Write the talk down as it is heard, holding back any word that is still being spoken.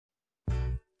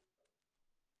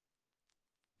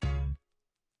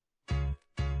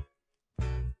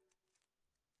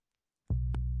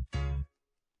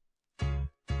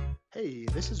Hey,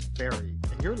 this is Barry,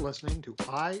 and you're listening to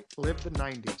I Live the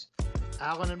 90s with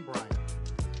Alan and Brian.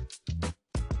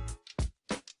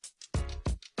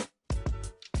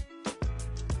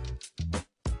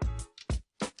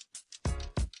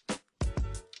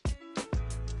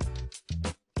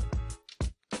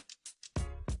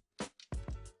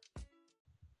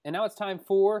 And now it's time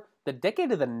for the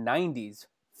Decade of the 90s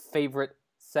favorite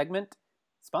segment.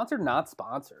 Sponsored, not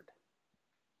sponsored.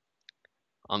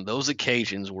 On those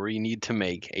occasions where you need to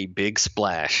make a big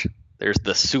splash, there's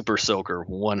the Super Soaker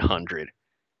 100.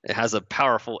 It has a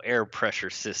powerful air pressure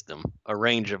system, a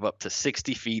range of up to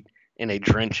 60 feet, and a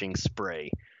drenching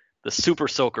spray. The Super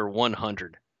Soaker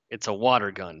 100. It's a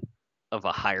water gun of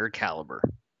a higher caliber.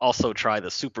 Also try the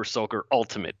Super Soaker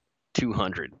Ultimate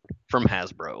 200 from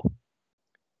Hasbro.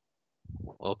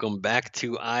 Welcome back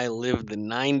to I Live the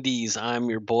 90s. I'm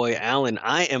your boy Alan.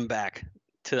 I am back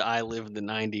to I Live the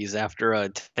 90s after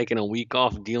taking a week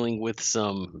off dealing with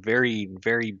some very,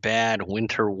 very bad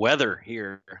winter weather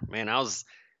here. Man, I was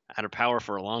out of power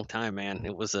for a long time, man.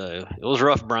 It was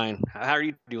rough, Brian. How are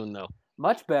you doing though?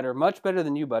 Much better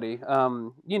than you, buddy.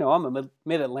 I'm a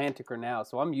mid-Atlanticer now,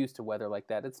 so I'm used to weather like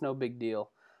that. It's no big deal.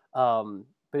 But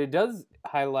it does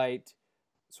highlight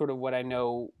sort of what I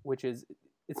know, which is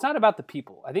it's not about the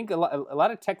people. I think a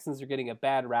lot of Texans are getting a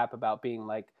bad rap about being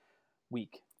like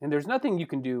weak. And there's nothing you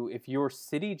can do if your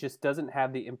city just doesn't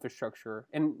have the infrastructure,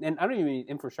 and I don't even mean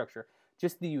infrastructure,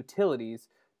 just the utilities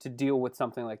to deal with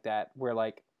something like that. Where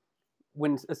like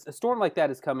when a storm like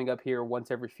that is coming up here once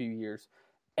every few years,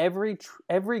 every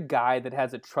guy that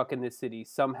has a truck in this city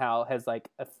somehow has like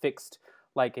affixed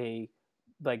like a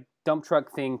like dump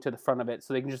truck thing to the front of it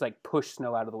so they can just like push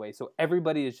snow out of the way. So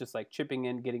everybody is just like chipping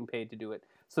in, getting paid to do it.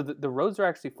 So the roads are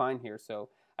actually fine here. So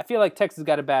I feel like Texas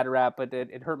got a bad rap, but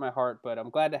it hurt my heart. But I'm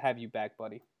glad to have you back,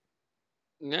 buddy.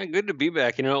 Yeah, good to be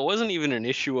back. It wasn't even an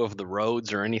issue of the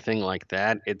roads or anything like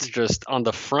that. It's just on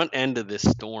the front end of this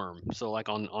storm. So like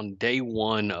on day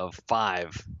one of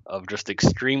 5 of just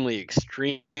extremely,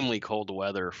 extremely cold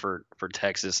weather for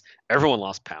Texas, everyone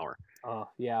lost power. Oh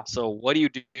yeah. So what do you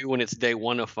do when it's day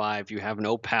one of 5? You have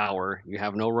no power, you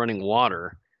have no running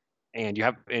water, and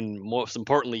most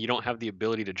importantly, you don't have the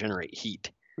ability to generate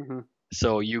heat. Mm-hmm.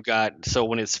 So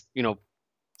when it's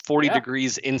 40 Yeah.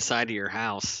 degrees inside of your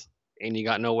house and you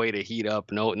got no way to heat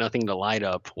up, nothing to light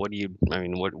up, what do you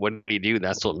do?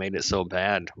 That's what made it so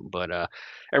bad. But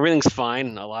everything's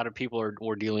fine. A lot of people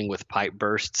were dealing with pipe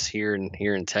bursts here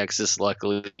in Texas.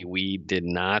 Luckily we did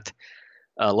not.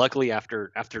 Luckily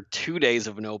after 2 days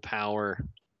of no power,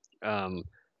 um,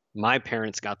 my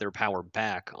parents got their power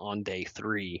back on day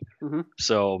 3. Mm-hmm.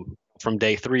 So from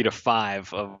day 3 to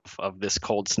 5 of this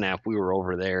cold snap, we were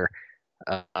over there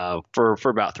for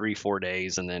about 3-4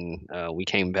 days, and then we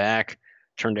came back,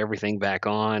 turned everything back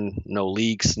on. No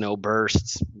leaks, no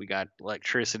bursts. We got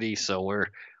electricity, so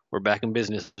we're back in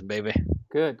business, baby.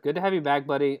 Good to have you back,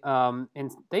 buddy.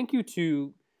 And thank you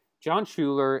to John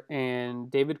Schuler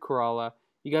and David Coralla.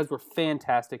 You guys were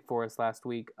fantastic for us last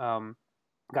week.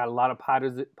 Got a lot of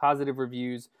positive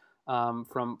reviews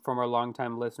from our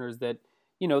longtime listeners that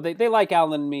they like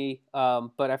Alan and me,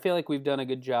 but I feel like we've done a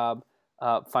good job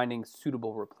finding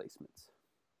suitable replacements.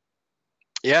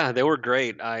 Yeah, they were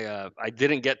great. I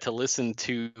didn't get to listen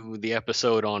to the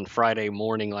episode on Friday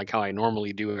morning like how I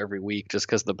normally do every week, just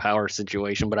because of the power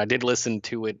situation. But I did listen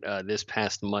to it this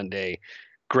past Monday.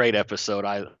 Great episode.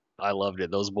 I loved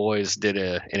it. Those boys did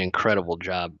an incredible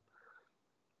job.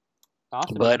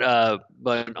 Awesome.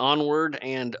 But onward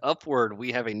and upward,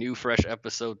 we have a new fresh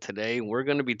episode today. We're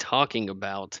going to be talking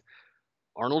about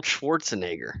Arnold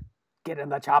Schwarzenegger. Get in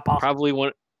the chopper. Probably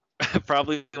one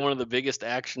of the biggest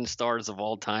action stars of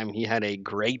all time. He had a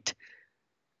great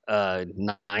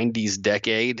 90s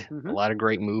decade, Mm-hmm. a lot of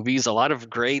great movies, a lot of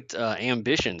great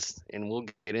ambitions, and we'll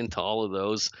get into all of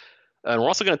those. And we're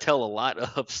also going to tell a lot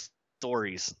of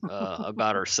stories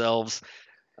about ourselves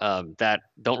that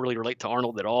don't really relate to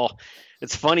Arnold at all.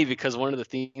 It's funny because one of the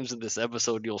themes of this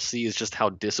episode you'll see is just how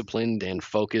disciplined and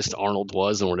focused Arnold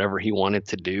was and whatever he wanted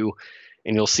to do.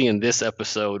 And you'll see in this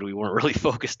episode, we weren't really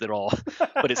focused at all,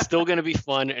 but it's still going to be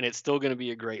fun and it's still going to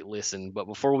be a great listen. But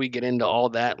before we get into all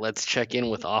that, let's check in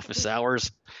with Office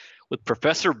Hours with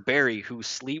Professor Barry, who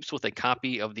sleeps with a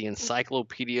copy of the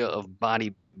Encyclopedia of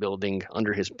Bodybuilding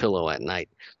under his pillow at night.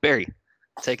 Barry,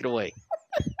 take it away.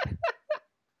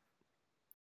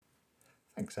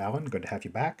 Thanks, Alan. Good to have you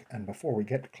back. And before we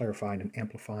get to clarifying and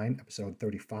amplifying episode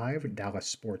 35, Dallas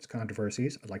Sports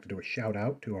Controversies, I'd like to do a shout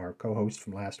out to our co-hosts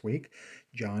from last week,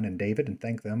 John and David, and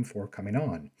thank them for coming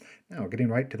on. Now, getting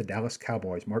right to the Dallas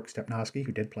Cowboys. Mark Stepnoski,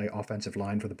 who did play offensive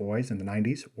line for the boys in the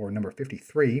 90s, wore number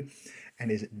 53,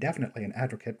 and is definitely an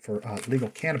advocate for legal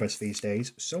cannabis these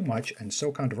days, so much and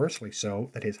so controversially so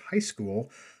that his high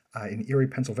school in Erie,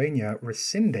 Pennsylvania,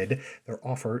 rescinded their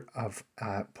offer of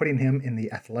putting him in the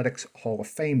Athletics Hall of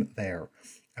Fame there.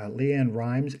 LeAnn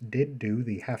Rimes did do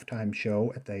the halftime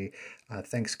show at the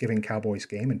Thanksgiving Cowboys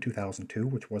game in 2002,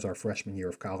 which was our freshman year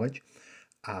of college.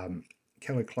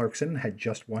 Kelly Clarkson had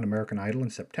just won American Idol in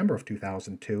September of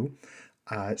 2002.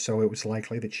 So it was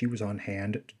likely that she was on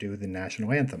hand to do the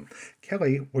national anthem.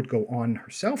 Kelly would go on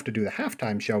herself to do the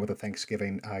halftime show at the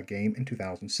Thanksgiving game in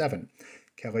 2007.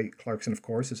 Kelly Clarkson, of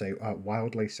course, is a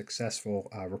wildly successful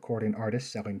recording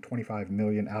artist, selling 25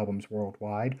 million albums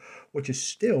worldwide, which is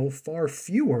still far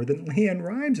fewer than LeAnn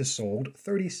Rimes has sold,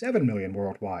 37 million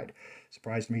worldwide.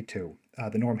 Surprised me too.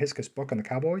 The Norm Hiskis book on the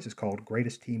Cowboys is called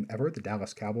Greatest Team Ever, The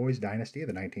Dallas Cowboys Dynasty of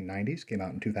the 1990s, came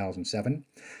out in 2007.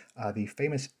 The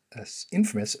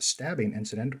infamous stabbing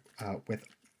incident with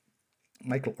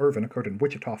Michael Irvin occurred in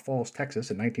Wichita Falls, Texas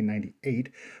in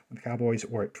 1998 when the Cowboys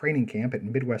were at training camp at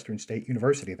Midwestern State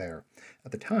University there.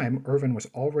 At the time, Irvin was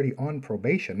already on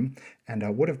probation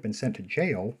and would have been sent to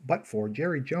jail, but for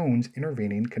Jerry Jones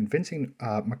intervening, convincing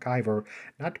McIver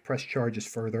not to press charges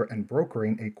further and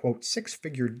brokering a, quote,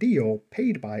 six-figure deal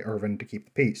paid by Irvin to keep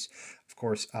the peace. Of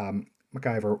course,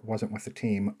 McIver wasn't with the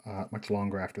team much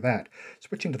longer after that.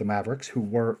 Switching to the Mavericks, who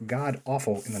were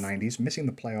god-awful in the 90s, missing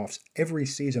the playoffs every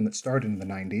season that started in the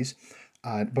 90s,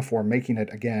 before making it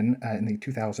again in the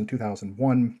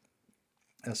 2000-2001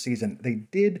 season. They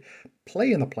did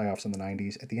play in the playoffs in the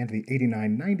 90s at the end of the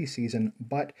 89-90 season,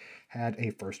 but had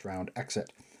a first-round exit.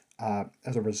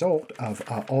 As a result of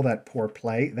all that poor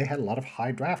play, they had a lot of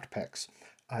high draft picks.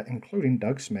 Including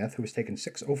Doug Smith, who was taken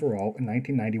 6th overall in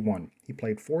 1991. He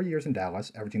played 4 years in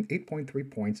Dallas, averaging 8.3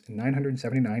 points in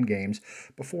 979 games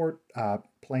before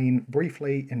playing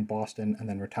briefly in Boston and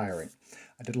then retiring.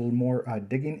 I did a little more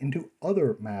digging into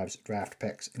other Mavs draft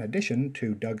picks. In addition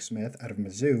to Doug Smith out of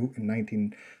Mizzou in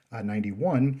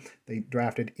 1991, they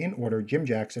drafted in order Jim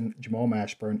Jackson, Jamal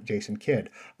Mashburn, Jason Kidd.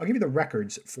 I'll give you the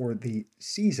records for the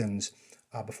seasons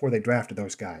before they drafted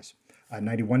those guys.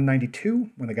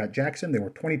 91-92, when they got Jackson, they were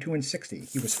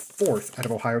 22-60. He was 4th out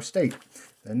of Ohio State.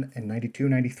 Then in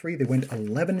 92-93, they went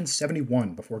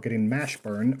 11-71 before getting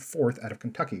Mashburn 4th out of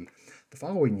Kentucky. The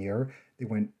following year, they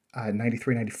went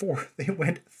 93-94. They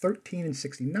went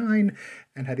 13-69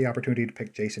 and had the opportunity to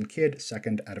pick Jason Kidd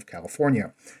 2nd out of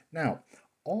California. Now,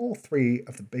 all three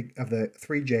of the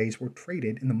three Jays were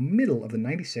traded in the middle of the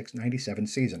 96-97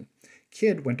 season.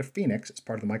 Kidd went to Phoenix as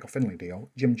part of the Michael Finley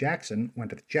deal. Jim Jackson went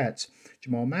to the Jets.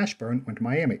 Jamal Mashburn went to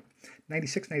Miami.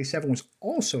 96-97 was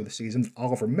also the season that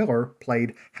Oliver Miller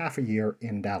played half a year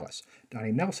in Dallas.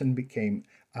 Donnie Nelson became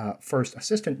first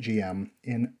assistant GM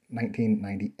in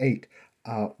 1998.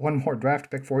 One more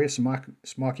draft pick for you.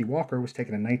 Smoky Walker was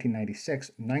taken in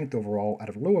 1996, 9th overall out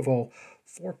of Louisville,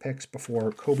 4 picks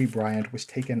before Kobe Bryant was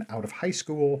taken out of high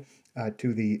school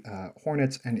to the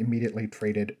Hornets and immediately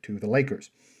traded to the Lakers.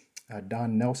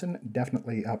 Don Nelson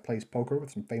definitely plays poker with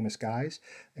some famous guys,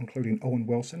 including Owen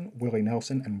Wilson, Willie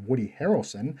Nelson, and Woody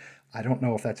Harrelson. I don't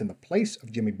know if that's in the place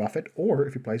of Jimmy Buffett or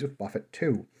if he plays with Buffett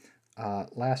too.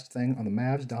 Last thing on the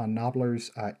Mavs, Don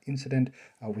Knobler's incident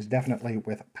was definitely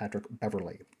with Patrick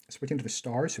Beverley. Switching to the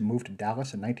Stars, who moved to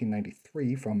Dallas in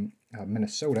 1993 from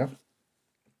Minnesota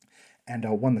and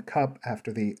won the Cup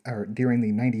during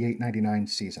the 98-99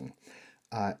 season.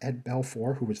 Ed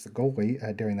Belfour, who was the goalie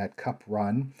during that Cup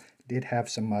run, did have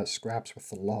some scraps with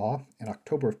the law. In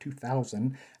October of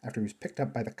 2000, after he was picked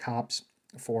up by the cops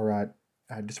for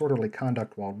disorderly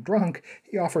conduct while drunk,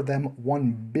 he offered them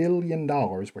 $1 billion,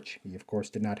 which he, of course,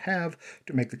 did not have,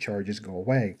 to make the charges go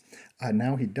away.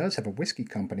 Now he does have a whiskey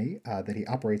company that he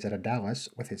operates out of Dallas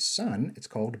with his son. It's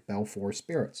called Belfour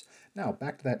Spirits. Now,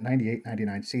 back to that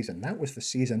 98-99 season. That was the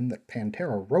season that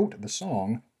Pantera wrote the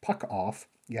song Puck Off,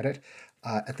 get it,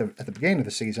 at the beginning of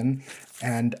the season,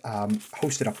 and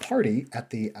hosted a party at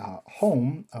the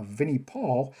home of Vinnie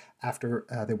Paul after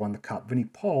they won the Cup. Vinnie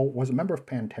Paul was a member of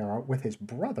Pantera with his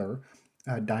brother,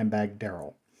 Dimebag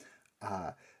Darrell.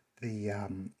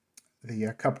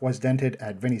 The Cup was dented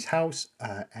at Vinnie's house,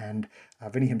 and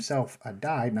Vinnie himself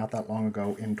died not that long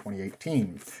ago in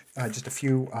 2018. Just a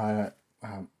few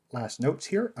last notes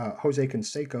here. Jose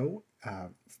Canseco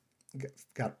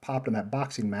got popped in that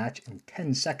boxing match in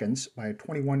 10 seconds by a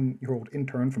 21-year-old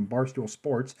intern from Barstool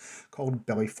Sports called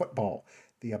Belly Football.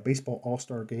 The baseball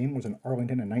All-Star Game was in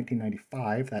Arlington in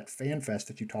 1995. That Fan Fest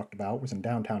that you talked about was in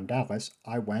downtown Dallas.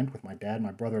 I went with my dad,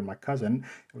 my brother, and my cousin.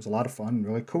 It was a lot of fun and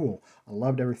really cool. I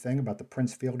loved everything about the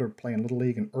Prince Fielder playing Little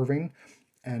League in Irving.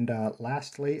 And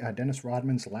lastly, Dennis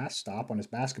Rodman's last stop on his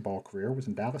basketball career was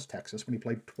in Dallas, Texas, when he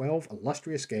played 12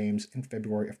 illustrious games in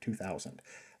February of 2000.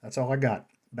 That's all I got.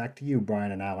 Back to you,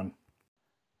 Brian and Alan.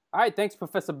 All right, thanks,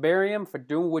 Professor Barium, for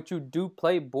doing what you do,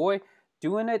 Playboy.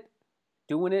 Doing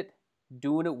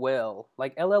it well.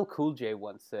 Like LL Cool J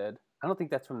once said. I don't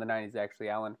think that's from the 90s, actually,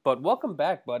 Alan. But welcome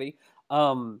back, buddy.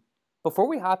 Before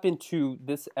we hop into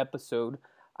this episode,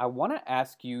 I want to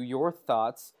ask you your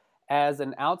thoughts as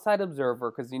an outside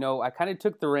observer, because, I kind of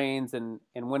took the reins and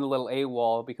went a little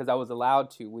AWOL because I was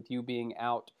allowed to with you being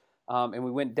out. And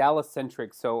we went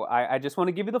Dallas-centric. So I just want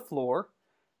to give you the floor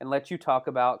and let you talk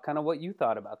about kind of what you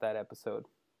thought about that episode.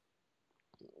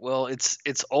 Well,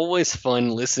 it's always fun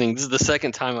listening. This is the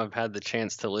second time I've had the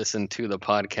chance to listen to the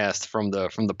podcast from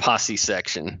the posse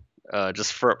section,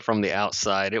 just from the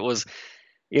outside. It was,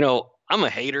 I'm a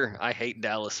hater. I hate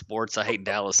Dallas sports. I hate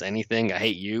Dallas anything. I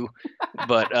hate you.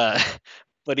 But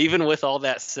even with all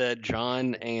that said,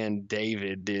 John and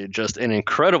David did just an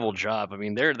incredible job. I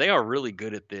mean, they are really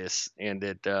good at this, and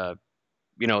their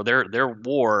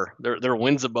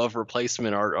wins above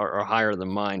replacement are higher than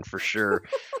mine for sure.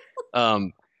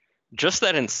 Just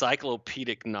that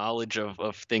encyclopedic knowledge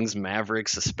of things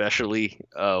Mavericks especially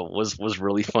was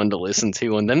really fun to listen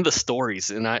to. And then the stories,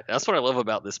 and that's what I love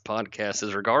about this podcast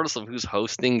is regardless of who's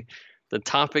hosting, the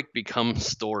topic becomes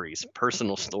stories,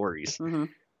 personal stories. Mm-hmm.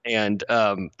 And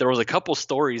there was a couple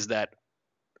stories that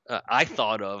I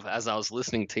thought of as I was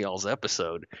listening to y'all's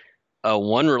episode.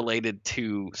 One related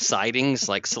to sightings,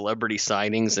 like celebrity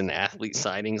sightings and athlete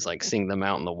sightings, like seeing them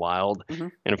out in the wild. Mm-hmm.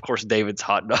 And of course, David's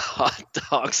hot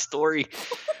dog story.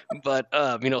 But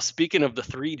speaking of the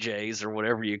 3Js or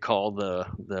whatever you call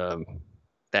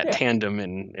that tandem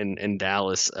in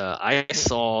Dallas, I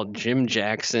saw Jim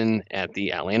Jackson at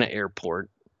the Atlanta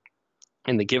airport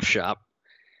in the gift shop.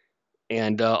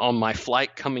 And on my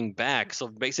flight coming back, so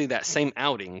basically that same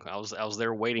outing, I was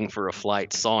there waiting for a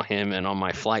flight, saw him, and on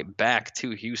my flight back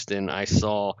to Houston, I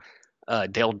saw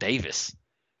Dale Davis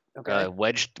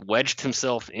wedged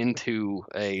himself into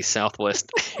a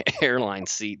Southwest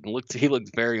Airlines seat and he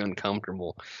looked very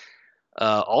uncomfortable.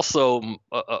 Also,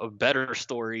 a better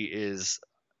story is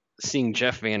seeing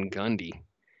Jeff Van Gundy.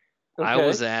 Okay. I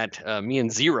was at me and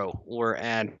Zero were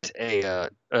at a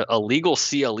legal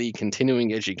CLE,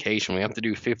 continuing education. We have to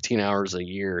do 15 hours a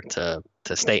year to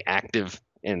stay active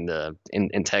in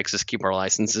Texas, keep our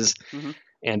licenses. Mm-hmm.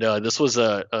 And this was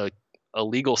a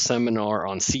legal seminar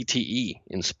on CTE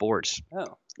in sports.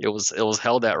 Oh. It was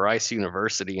held at Rice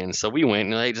University, and so we went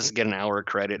and they just get an hour of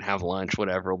credit, have lunch,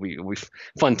 whatever. We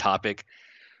fun topic.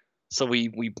 So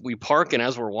we park, and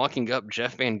as we're walking up,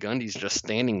 Jeff Van Gundy's just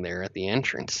standing there at the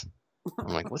entrance.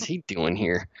 I'm like, what's he doing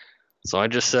here? So I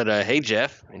just said, hey,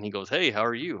 Jeff. And he goes, hey, how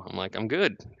are you? I'm like, I'm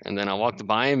good. And then I walked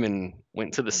by him and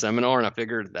went to the seminar, and I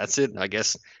figured that's it. I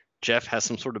guess Jeff has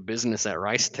some sort of business at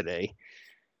Rice today.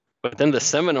 But then the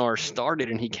seminar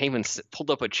started, and he came and pulled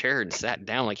up a chair and sat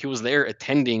down. Like he was there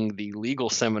attending the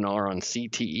legal seminar on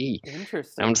CTE.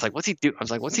 Interesting. And I'm just like, what's he do? I was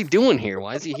like, what's he doing here?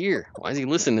 Why is he here? Why is he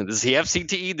listening? Does he have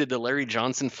CTE? Did the Larry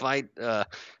Johnson fight? I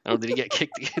don't know, did he get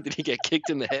kicked? Did he get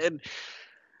kicked in the head?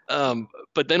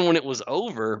 But then when it was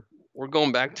over, we're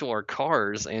going back to our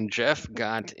cars, and Jeff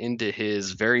got into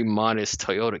his very modest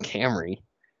Toyota Camry,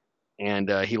 and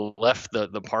he left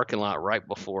the parking lot right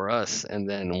before us. And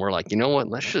then we're like, you know what?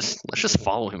 Let's just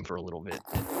follow him for a little bit.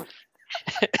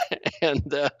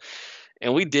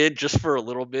 And we did just for a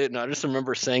little bit. And I just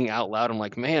remember saying out loud, I'm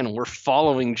like, man, we're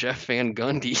following Jeff Van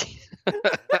Gundy.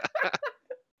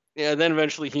 Yeah, then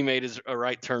eventually he made a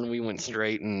right turn. We went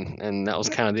straight, and that was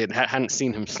kind of it. Hadn't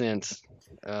seen him since,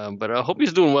 but I hope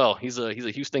he's doing well. He's a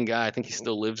Houston guy. I think he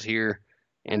still lives here,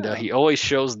 and he always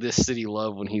shows this city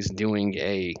love when he's doing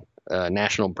a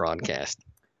national broadcast.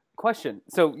 Question.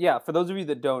 So yeah, for those of you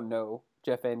that don't know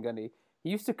Jeff Van Gundy, he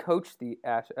used to coach the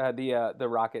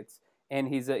Rockets, and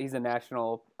he's a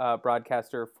national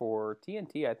broadcaster for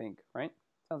TNT. I think, right?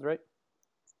 Sounds right.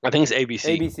 I think it's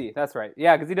ABC. ABC, that's right.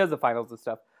 Yeah, because he does the finals and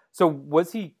stuff. So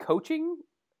was he coaching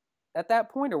at that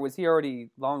point, or was he already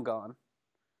long gone?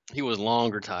 He was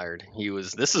long retired.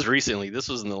 This is recently. This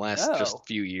was in the last just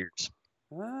few years.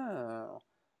 Oh.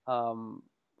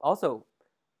 Also,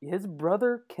 his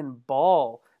brother can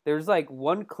ball. There's like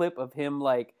one clip of him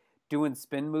like doing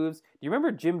spin moves. Do you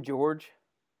remember Jim George?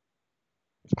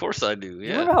 Of course I do. Do you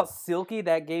Yeah. remember how silky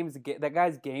that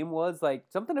guy's game was? Like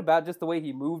something about just the way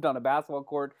he moved on a basketball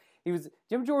court.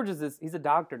 Jim George he's a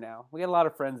doctor now. We got a lot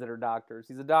of friends that are doctors.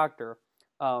 He's a doctor.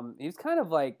 He was kind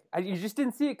of like you just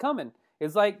didn't see it coming.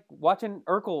 It's like watching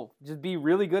Urkel just be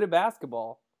really good at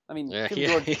basketball. I mean, Yeah,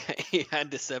 Jim George. he had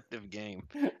deceptive game.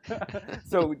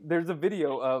 So there's a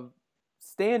video of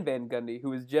Stan Van Gundy,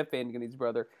 who is Jeff Van Gundy's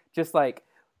brother, just like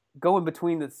going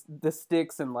between the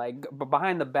sticks and like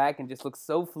behind the back and just looks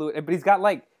so fluid. But he's got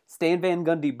like Stan Van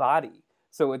Gundy body.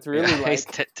 So it's really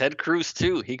like Ted Cruz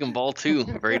too. He can ball too.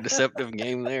 Very deceptive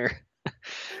game there.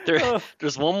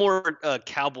 There's one more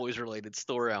Cowboys related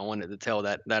story I wanted to tell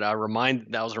that I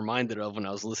was reminded of when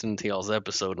I was listening to y'all's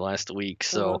episode last week.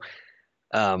 So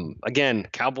again,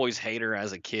 Cowboys hater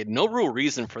as a kid. No real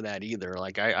reason for that either.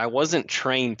 Like I wasn't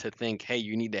trained to think, hey,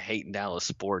 you need to hate Dallas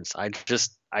sports. I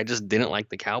just didn't like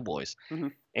the Cowboys. Mm-hmm.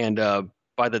 And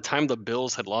by the time the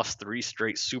Bills had lost 3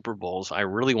 straight Super Bowls, I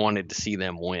really wanted to see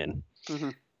them win. Mm-hmm.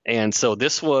 And so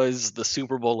this was the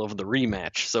Super Bowl of the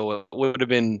rematch. So it would have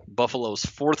been Buffalo's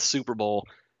 4th Super Bowl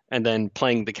and then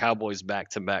playing the Cowboys back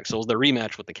to back. So it was the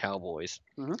rematch with the Cowboys.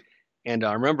 Mm-hmm. And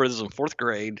I remember this was in 4th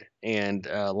grade, and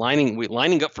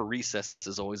lining up for recess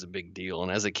is always a big deal.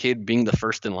 And as a kid, being the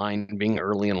first in line, being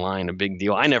early in line, a big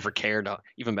deal. I never cared.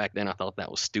 Even back then, I thought that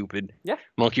was stupid. Yeah.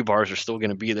 Monkey bars are still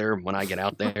going to be there when I get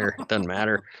out there. It doesn't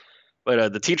matter.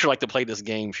 But the teacher liked to play this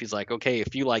game. She's like, okay,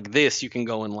 if you like this, you can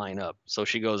go and line up. So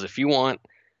she goes, if you want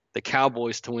the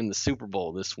Cowboys to win the Super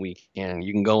Bowl this week, and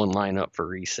you can go and line up for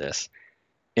recess.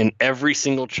 And every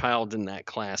single child in that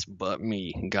class but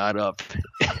me got up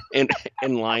and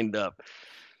lined up.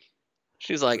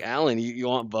 She's like, Alan, you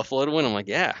want Buffalo to win? I'm like,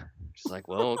 yeah. She's like,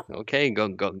 well, okay,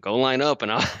 go line up.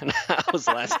 And I was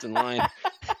last in line.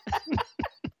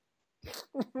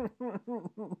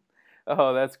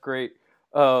 Oh, that's great.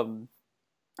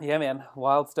 Yeah, man,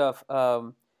 wild stuff.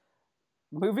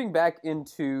 Moving back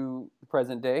into the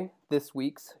present day, this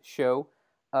week's show,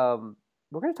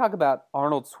 we're going to talk about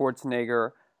Arnold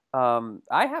Schwarzenegger.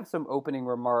 I have some opening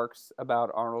remarks about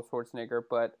Arnold Schwarzenegger,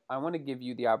 but I want to give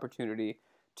you the opportunity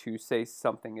to say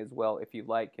something as well if you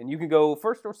like. And you can go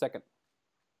first or second.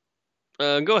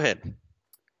 Go ahead.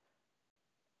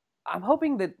 I'm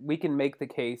hoping that we can make the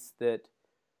case that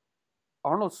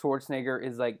Arnold Schwarzenegger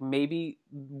is like maybe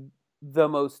the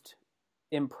most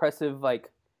impressive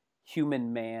like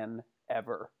human man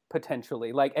ever,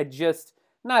 potentially. Like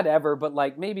not ever, but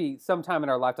like maybe sometime in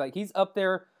our lifetime. Like he's up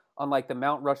there on like the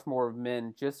Mount Rushmore of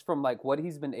men just from like what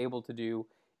he's been able to do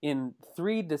in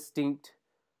 3 distinct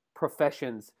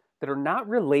professions that are not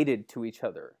related to each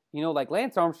other. You know, like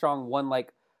Lance Armstrong won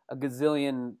like a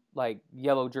gazillion like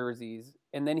yellow jerseys,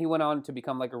 and then he went on to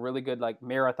become like a really good like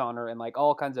marathoner and like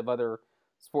all kinds of other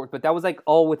sports, but that was like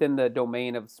all within the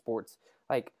domain of sports.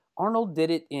 Like Arnold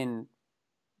did it in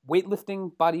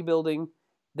weightlifting, bodybuilding,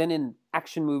 then in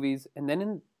action movies, and then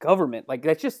in government. Like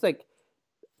that's just like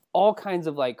all kinds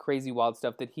of like crazy wild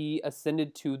stuff that he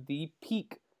ascended to the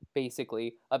peak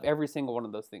basically of every single one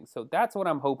of those things. So that's what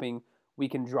I'm hoping we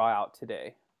can draw out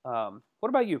today. What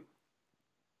about you?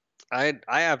 I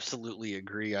absolutely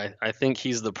agree. I think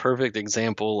he's the perfect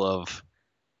example of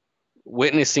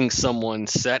witnessing someone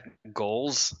set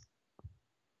goals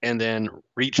and then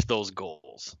reach those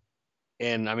goals.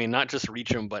 And I mean, not just reach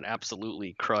them, but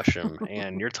absolutely crush them.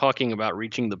 And you're talking about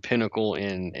reaching the pinnacle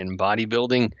in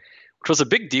bodybuilding, which was a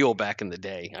big deal back in the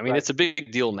day. I mean, Right. It's a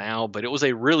big deal now, but it was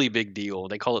a really big deal.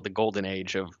 They call it the golden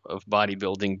age of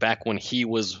bodybuilding back when he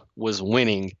was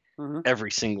winning Mm-hmm. every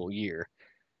single year.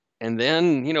 And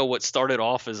then, what started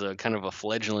off as a kind of a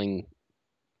fledgling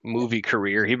movie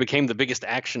career, he became the biggest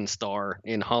action star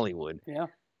in Hollywood. Yeah.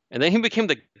 And then he became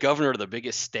the governor of the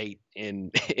biggest state in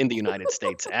the United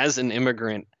States as an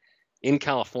immigrant in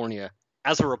California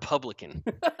as a Republican,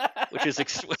 which is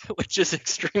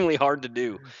extremely hard to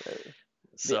do.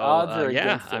 So odds are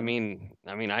yeah, against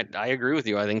him. I agree with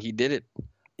you. I think he did it.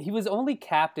 He was only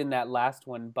capped in that last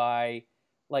one by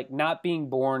like not being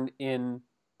born in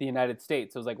the United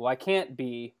States. So it was like, well, I can't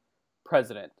be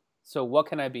president. So what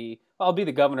can I be? Well, I'll be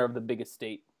the governor of the biggest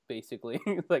state, basically.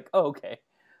 It's like, oh, okay.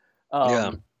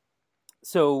 Yeah.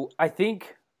 So I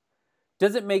think,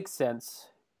 does it make sense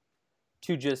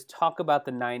to just talk about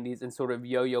the 90s and sort of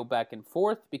yo-yo back and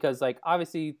forth? Because like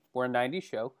obviously we're a 90s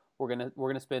show. We're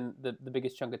gonna spend the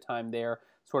biggest chunk of time there,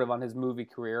 sort of on his movie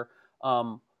career.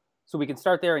 So we can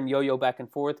start there and yo-yo back and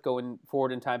forth, going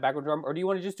forward in time, backward drum, or do you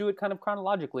want to just do it kind of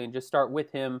chronologically and just start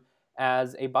with him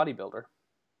as a bodybuilder?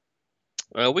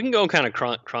 We can go kind of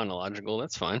chronological.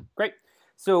 That's fine. Great.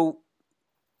 So,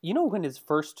 you know when his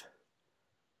first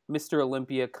Mr.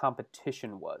 Olympia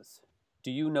competition was?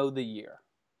 Do you know the year?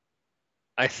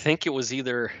 I think it was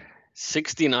either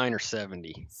 69 or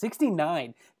 70.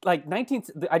 69. Like 19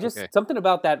 I Okay. just something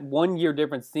about that 1 year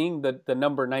difference, seeing the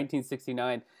number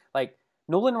 1969. Like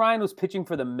Nolan Ryan was pitching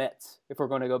for the Mets, if we're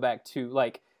going to go back to,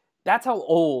 like, that's how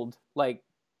old, like,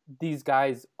 these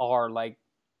guys are. Like,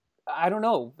 I don't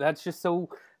know. That's just so,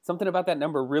 something about that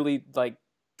number really, like,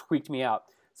 tweaked me out.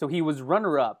 So he was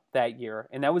runner up that year,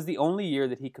 and that was the only year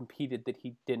that he competed that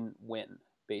he didn't win,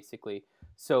 basically.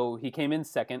 So he came in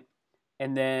second,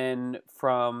 and then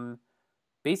from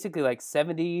basically like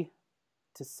 70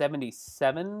 to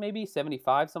 77, maybe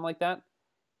 75, something like that,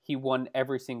 he won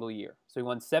every single year. So he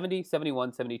won 70,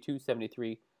 71, 72,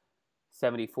 73,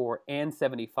 74, and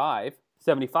 75.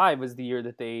 75 was the year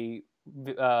that they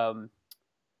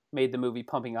made the movie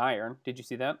Pumping Iron. Did you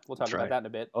see that? We'll talk That's about right. that in a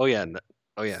bit. Oh yeah.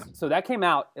 Oh yeah. So that came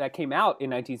out in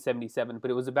 1977,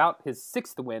 but it was about his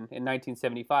sixth win in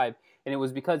 1975, and it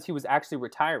was because he was actually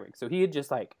retiring. So he had just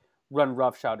like run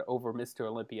roughshod over Mr.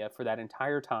 Olympia for that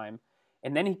entire time.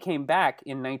 And then he came back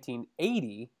in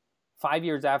 1980, 5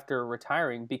 years after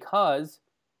retiring, because,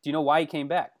 do you know why he came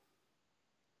back?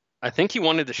 I think he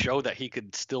wanted to show that he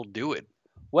could still do it.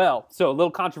 Well, so a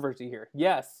little controversy here.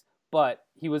 Yes, but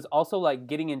he was also like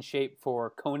getting in shape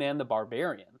for Conan the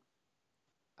Barbarian.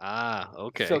 Ah,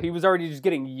 okay. So he was already just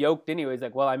getting yoked anyways.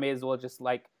 Like, well, I may as well just,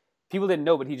 like, people didn't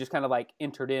know, but he just kind of like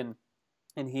entered in,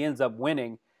 and he ends up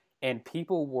winning, and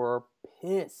people were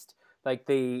pissed. Like,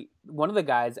 one of the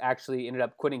guys actually ended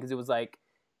up quitting because it was like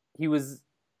he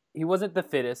wasn't the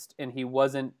fittest, and he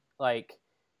wasn't like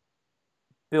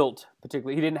built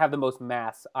particularly. He didn't have the most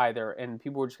mass either, and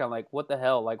people were just kind of like, what the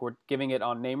hell? Like, we're giving it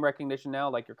on name recognition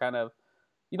now. Like, you're kind of,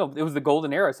 it was the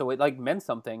golden era, so it like meant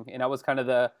something, and that was kind of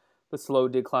the slow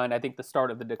decline. I think the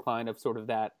start of the decline of sort of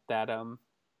that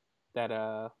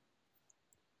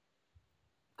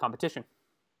competition.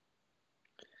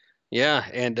 Yeah,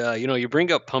 and you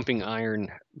bring up Pumping Iron.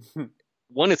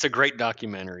 One, it's a great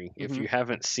documentary. If you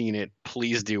haven't seen it,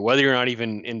 please do. Whether you're not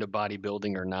even into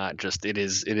bodybuilding or not, just it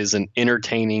is an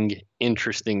entertaining,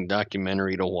 interesting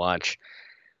documentary to watch.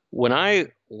 When I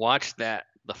watched that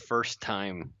the first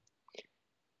time,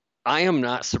 I am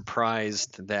not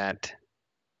surprised that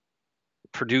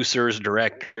producers,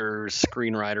 directors,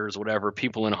 screenwriters, whatever,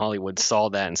 people in Hollywood saw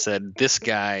that and said, this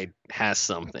guy has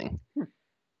something.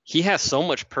 He has so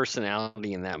much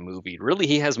personality in that movie. Really,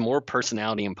 he has more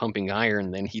personality in Pumping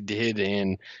Iron than he did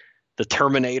in the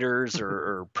Terminators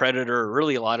or Predator,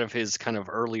 really a lot of his kind of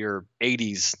earlier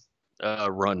 80s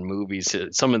run movies.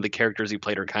 Some of the characters he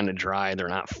played are kind of dry. They're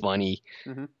not funny.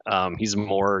 He's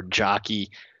more jockey.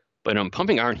 But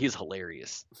Pumping Iron, he's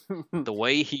hilarious. The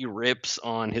way he rips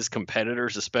on his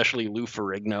competitors, especially Lou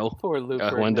Ferrigno, Poor Lou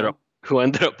Ferrigno. who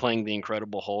ended up playing the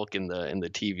Incredible Hulk in the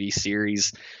TV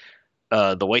series.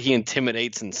 The way he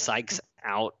intimidates and psychs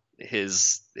out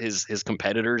his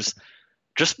competitors,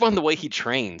 just from the way he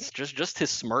trains, just his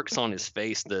smirks on his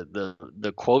face,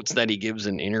 the quotes that he gives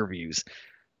in interviews.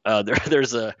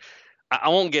 There's I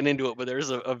won't get into it, but there's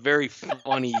a very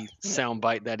funny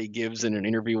soundbite that he gives in an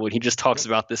interview when he just talks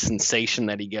about the sensation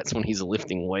that he gets when he's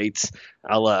lifting weights.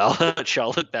 I'll let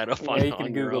y'all look that up Yeah, you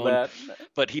can Google that.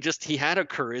 But he had a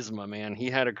charisma, man. He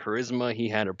had a charisma. He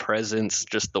had a presence.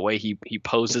 Just the way he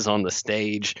poses on the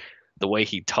stage, the way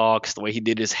he talks, the way he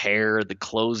did his hair, the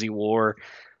clothes he wore.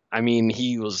 I mean,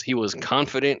 he was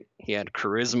confident. He had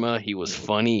charisma. He was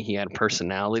funny. He had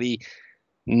personality.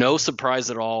 No surprise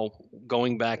at all,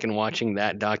 going back and watching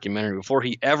that documentary, before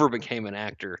he ever became an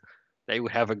actor, they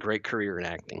would have a great career in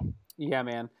acting. Yeah,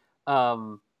 man.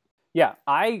 Yeah,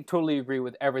 I totally agree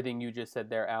with everything you just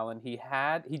said there, Alan. He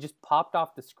just popped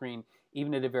off the screen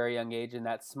even at a very young age, and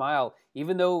that smile,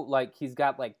 even though like he's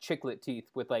got like chiclet teeth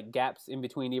with like gaps in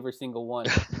between every single one,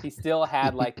 he still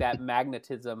had like that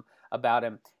magnetism about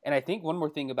him. And I think one more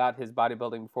thing about his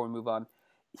bodybuilding before we move on,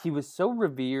 he was so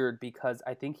revered because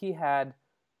I think he had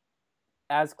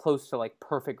as close to like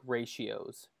perfect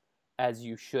ratios as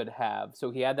you should have.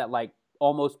 So he had that like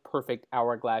almost perfect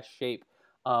hourglass shape.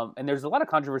 And there's a lot of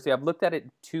controversy. I've looked at it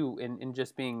too in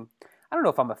just being, I don't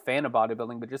know if I'm a fan of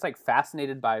bodybuilding, but just like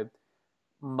fascinated by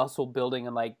muscle building,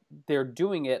 and like they're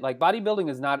doing it. Like bodybuilding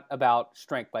is not about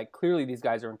strength. Like clearly these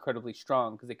guys are incredibly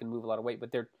strong because they can move a lot of weight,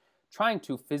 but they're trying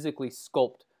to physically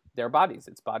sculpt their bodies.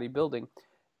 It's bodybuilding.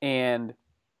 And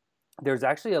there's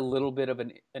actually a little bit of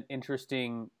an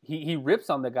interesting, he rips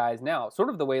on the guys now, sort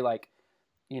of the way like,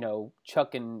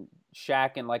 Chuck and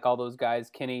Shaq and like all those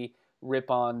guys, Kenny, rip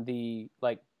on the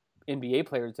like NBA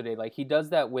players today. Like he does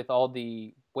that with all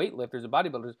the weightlifters and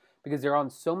bodybuilders because they're on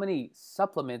so many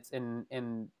supplements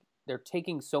and they're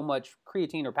taking so much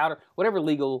creatine or powder, whatever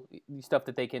legal stuff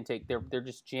that they can take. They're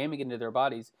just jamming into their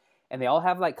bodies. and they all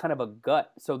have like kind of a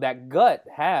gut. So that gut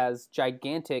has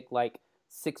gigantic like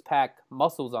 6-pack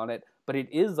muscles on it, but it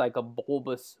is like a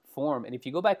bulbous form. And if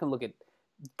you go back and look at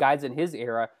guys in his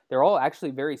era, they're all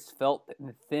actually very svelte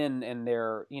and thin, and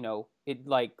they're, you know, it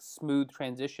like smooth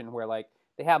transition where like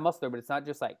they have muscle there, but it's not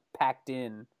just like packed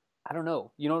in. I don't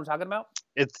know. You know what I'm talking about?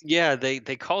 It's yeah, they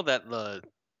call that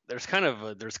there's kind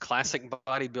of there's classic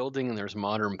bodybuilding and there's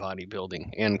modern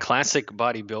bodybuilding. And classic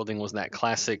bodybuilding was that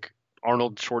classic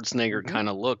Arnold Schwarzenegger kind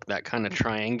of look, that kind of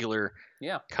triangular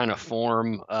Yeah. kind of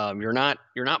form. You're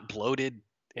not bloated.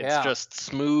 It's Yeah. just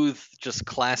smooth, just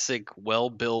classic, well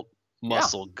built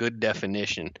muscle, good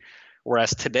definition.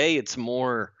 Whereas today it's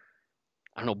more,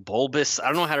 I don't know, bulbous. I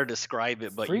don't know how to describe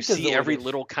it, but you see every Freakazoid-ish.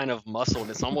 little kind of muscle,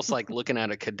 and it's almost like looking at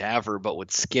a cadaver, but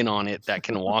with skin on it that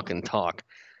can walk and talk.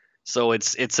 So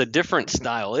it's a different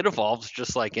style. It evolves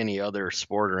just like any other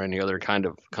sport or any other kind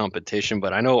of competition.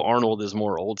 But I know Arnold is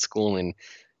more old school, and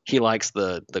he likes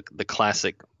the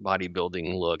classic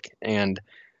bodybuilding look. And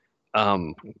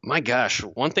my gosh,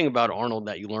 one thing about Arnold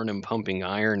that you learn in Pumping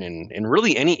Iron, and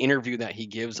really any interview that he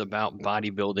gives about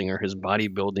bodybuilding or his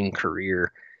bodybuilding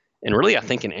career, and really I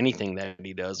think in anything that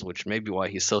he does, which may be why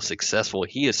he's so successful,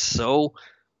 he is so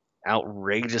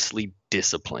outrageously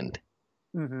disciplined.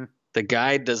 Mm-hmm. The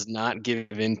guy does not give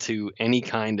into any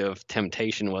kind of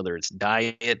temptation, whether it's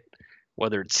diet,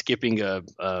 whether it's skipping a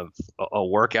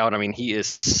workout. I mean, he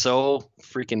is so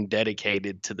freaking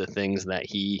dedicated to the things that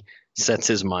he sets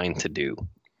his mind to do.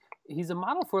 He's a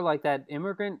model for like that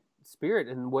immigrant spirit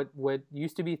and what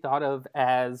used to be thought of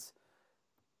as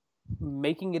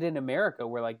making it in America,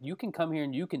 where like you can come here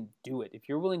and you can do it if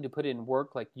you're willing to put in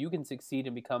work. Like you can succeed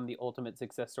and become the ultimate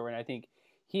success story. And I think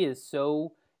he is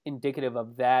so indicative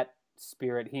of that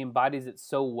spirit. He embodies it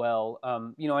so well.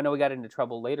 You know, I know we got into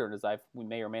trouble later in his life. We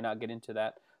may or may not get into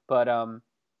that, but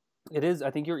it is. I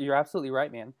think you're absolutely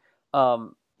right, man.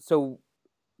 So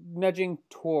nudging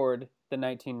toward the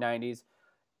 1990s,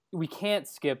 we can't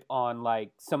skip on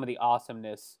like some of the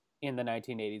awesomeness in the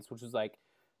 1980s, which was like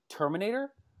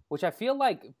Terminator, which I feel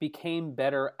like became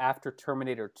better after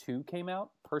Terminator 2 came out.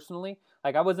 Personally,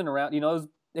 like I wasn't around. You know,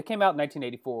 it came out in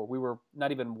 1984. We were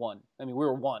not even one. I mean, we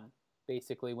were one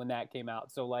basically when that came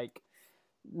out. So like,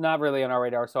 not really on our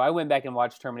radar. So I went back and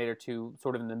watched Terminator 2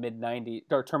 sort of in the mid 90s,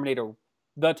 or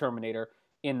the Terminator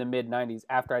in the mid 90s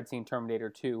after I'd seen Terminator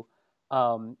 2.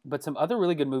 But some other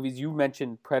really good movies. You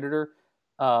mentioned Predator,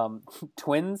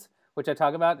 Twins, which I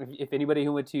talk about. If anybody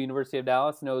who went to University of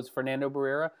Dallas knows Fernando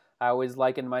Barrera, I always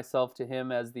liken myself to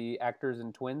him as the actors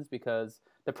in Twins, because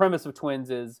the premise of Twins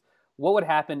is what would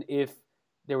happen if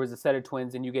there was a set of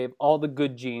twins and you gave all the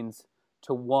good genes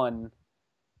to one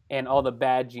and all the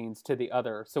bad genes to the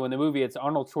other. So in the movie, it's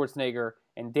Arnold Schwarzenegger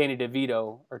and Danny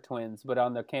DeVito are twins, but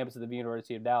on the campus of the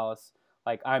University of Dallas,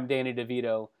 like I'm Danny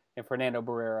DeVito and Fernando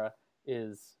Barrera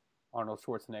is Arnold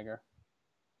Schwarzenegger.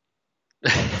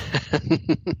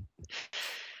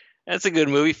 That's a good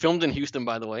movie. Filmed in Houston,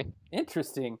 by the way.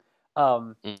 Interesting.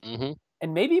 Mm-hmm.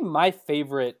 And maybe my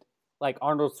favorite, like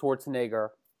Arnold Schwarzenegger,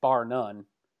 bar none,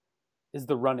 is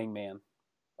The Running Man.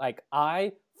 Like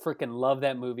I freaking love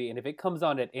that movie, and if it comes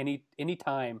on at any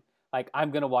time, like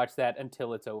I'm gonna watch that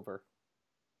until it's over.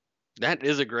 That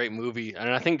is a great movie, and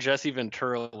I think Jesse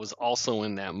Ventura was also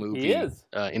in that movie. He is.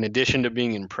 In addition to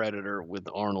being in Predator with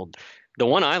Arnold. The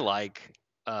one I like,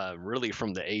 really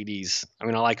from the '80s. I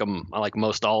mean, I like them. I like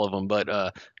most all of them,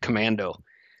 but Commando.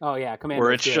 Oh yeah, Commando.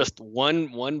 Where it's just one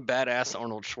badass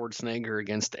Arnold Schwarzenegger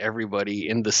against everybody.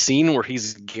 In the scene where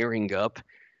he's gearing up,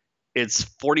 it's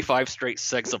 45 straight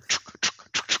seconds of.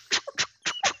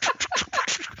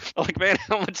 I'm like, man,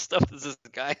 how much stuff does this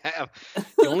guy have?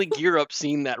 The only gear up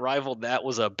scene that rivaled that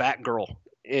was a Batgirl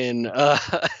in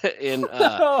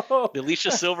the Alicia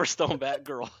Silverstone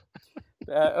Batgirl.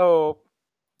 Oh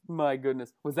my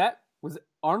goodness, was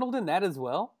Arnold in that as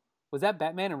well? Was that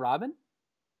Batman and Robin?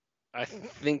 I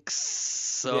think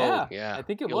so. Yeah. I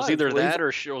think it was either that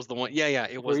or she was the one. Yeah,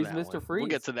 it was that Mr. one. Freeze. We'll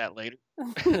get to that later.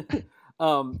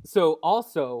 So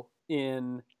also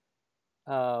in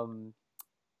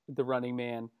The Running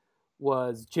Man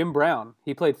was Jim Brown.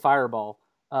 He played Fireball.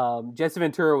 Jesse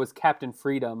Ventura was Captain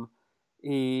Freedom.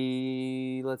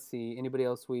 Let's see, anybody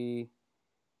else?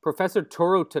 Professor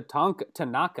Toru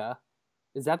Tanaka.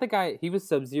 Is that the guy? He was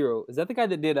Sub-Zero. Is that the guy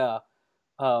that did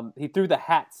he threw the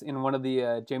hats in one of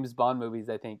the James Bond movies,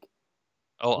 I think.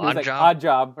 Oh, Odd Job? Odd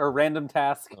Job or Random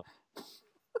Task. Oh.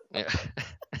 Yeah.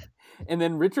 And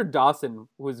then Richard Dawson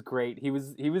was great.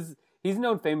 He's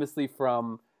known famously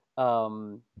from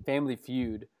Family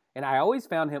Feud, and I always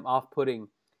found him off-putting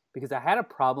because I had a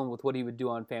problem with what he would do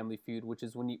on Family Feud, which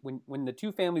is when the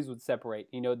two families would separate.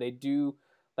 You know, they do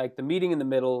like the meeting in the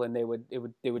middle, and they would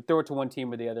throw it to one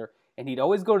team or the other, and he'd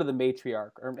always go to the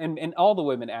matriarch and all the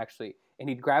women actually, and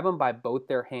he'd grab them by both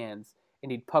their hands,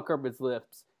 and he'd pucker up his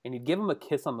lips, and he'd give them a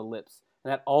kiss on the lips,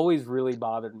 and that always really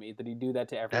bothered me that he'd do that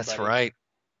to everybody. That's right.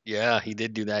 Yeah, he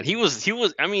did do that. He was.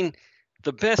 I mean,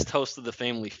 the best host of the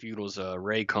Family Feud was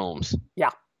Ray Combs. Yeah.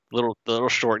 The little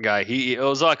short guy. It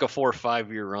was like a 4 or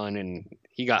 5 year run, and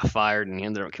he got fired and he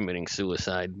ended up committing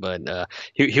suicide. But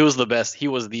he was the best. He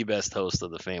was the best host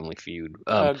of the Family Feud.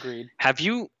 Agreed. Have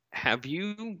you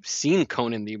seen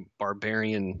Conan the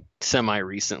Barbarian semi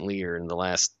recently or in the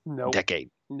last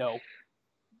decade? No.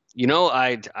 You know,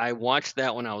 I watched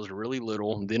that when I was really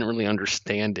little and didn't really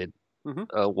understand it.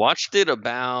 Mm-hmm. Watched it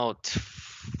about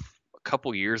a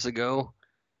couple years ago,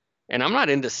 and I'm not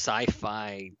into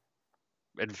sci-fi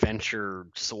adventure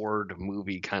sword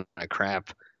movie kind of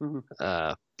crap.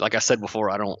 Mm-hmm. Like I said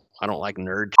before, I don't like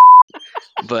nerd,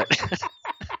 but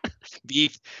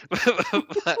beef.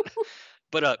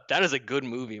 but that is a good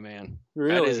movie, man.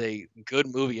 Really? That is a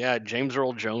good movie. Yeah, James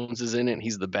Earl Jones is in it.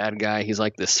 He's the bad guy. He's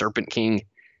like the Serpent King,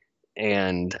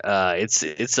 and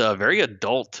it's a very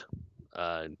adult.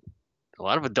 A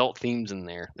lot of adult themes in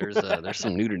there. There's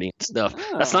some nudity and stuff.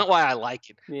 Oh. That's not why I like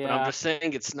it. Yeah. But I'm just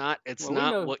saying it's not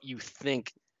what you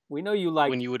think. We know you like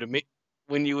when you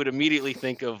would immediately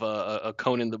think of a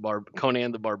Conan the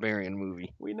Barbarian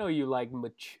movie. We know you like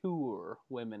mature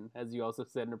women, as you also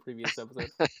said in a previous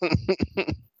episode.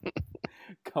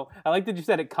 I like that you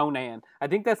said it Conan. I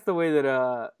think that's the way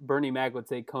that Bernie Mac would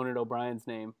say Conan O'Brien's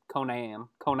name. Conan.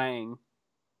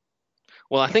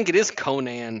 Well, I think it is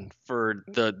Conan for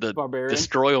the Barbarian?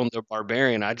 Destroy the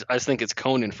Barbarian. I just think it's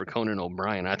Conan for Conan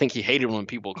O'Brien. I think he hated when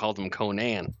people called him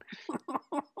Conan.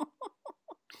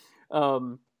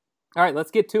 All right,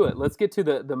 let's get to it. Let's get to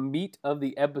the meat of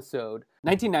the episode.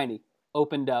 1990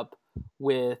 opened up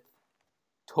with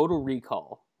Total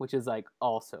Recall, which is like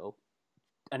also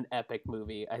an epic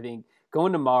movie. I think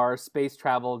going to Mars, space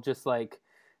travel, just like,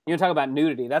 you know, talk about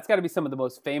nudity. That's got to be some of the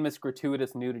most famous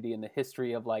gratuitous nudity in the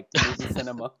history of like movie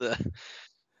cinema. The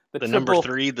triple, number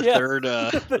 3, the third,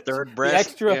 third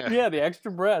breast. The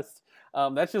extra breast.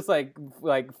 That's just like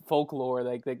folklore.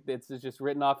 Like it's just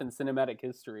written off in cinematic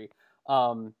history.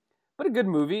 But a good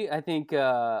movie. I think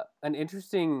an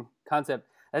interesting concept.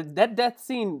 That death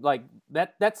scene, like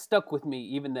that stuck with me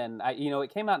even then.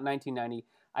 It came out in 1990.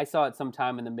 I saw it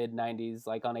sometime in the mid 90s,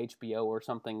 like on HBO or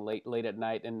something late at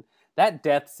night. And that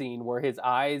death scene where his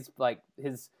eyes, like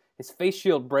his face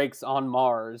shield breaks on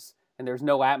Mars and there's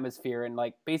no atmosphere, and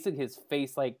like basically his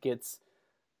face like gets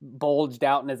bulged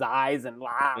out in his eyes and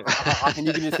and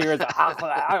you can just hear his it's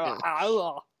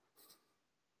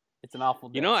an awful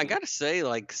death I scene. gotta say,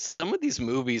 like some of these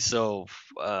movies, so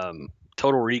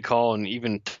Total Recall and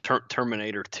even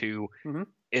Terminator 2, mm-hmm.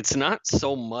 It's not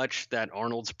so much that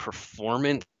Arnold's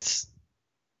performance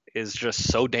is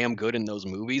just so damn good in those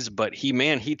movies, but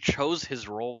he chose his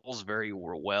roles very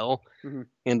well. Mm-hmm.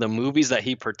 And the movies that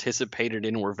he participated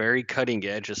in were very cutting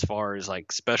edge as far as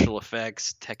like special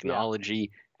effects,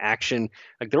 technology, action.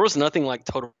 Like there was nothing like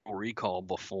Total Recall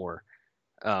before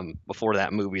that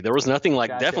movie. There was nothing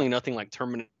like definitely nothing like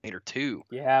Terminator 2.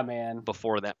 Yeah, man.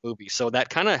 Before that movie. So that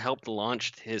kind of helped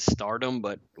launch his stardom,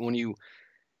 but when you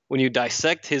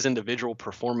dissect his individual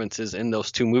performances in those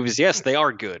two movies, yes, they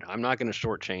are good. I'm not going to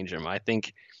shortchange him. I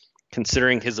think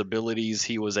considering his abilities,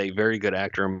 he was a very good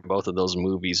actor in both of those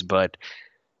movies. But,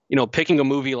 picking a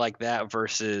movie like that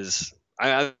versus,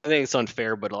 I think it's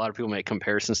unfair, but a lot of people make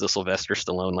comparisons to Sylvester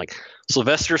Stallone. Like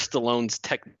Sylvester Stallone's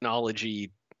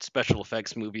technology special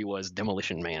effects movie was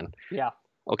Demolition Man. Yeah.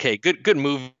 Okay, good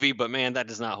movie, but man, that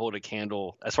does not hold a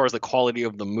candle as far as the quality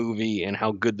of the movie and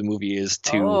how good the movie is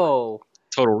to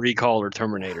Total Recall or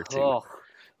Terminator 2. Oh,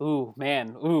 ooh,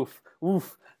 man, oof.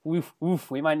 We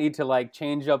might need to like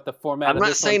change up the format. I'm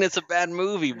not saying it's a bad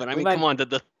movie, but I mean, come on,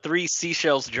 the 3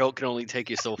 seashells joke can only take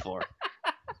you so far.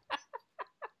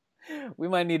 We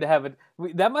might need to have it.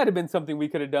 That might have been something we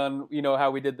could have done.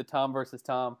 How we did the Tom versus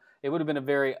Tom. It would have been a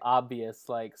very obvious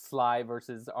like Sly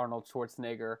versus Arnold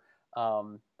Schwarzenegger.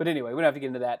 But anyway, we don't have to get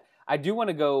into that. I do want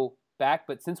to go back,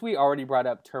 but since we already brought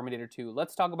up Terminator 2,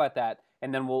 let's talk about that,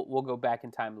 and then we'll go back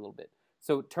in time a little bit.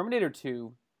 So Terminator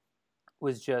 2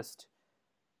 was just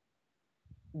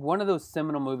one of those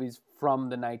seminal movies from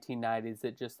the 1990s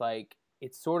that just like,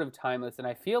 it's sort of timeless, and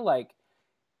I feel like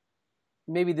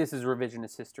maybe this is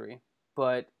revisionist history,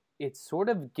 but it's sort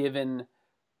of given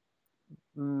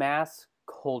mass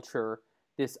culture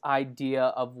this idea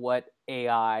of what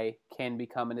AI can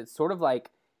become, and it's sort of like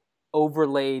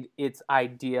overlaid its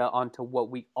idea onto what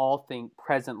we all think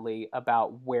presently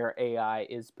about where AI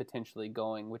is potentially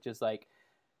going, which is like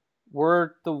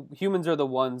the humans are the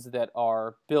ones that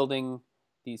are building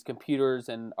these computers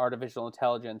and artificial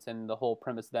intelligence, and the whole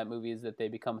premise of that movie is that they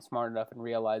become smart enough and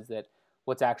realize that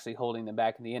what's actually holding them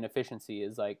back in the inefficiency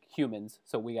is like humans,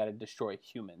 so we got to destroy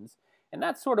humans. And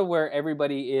that's sort of where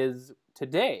everybody is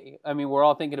today. I mean, we're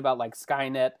all thinking about like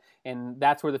Skynet, and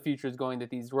that's where the future is going, that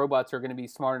these robots are going to be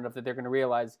smart enough that they're going to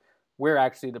realize we're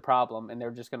actually the problem, and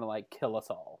they're just going to like kill us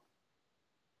all.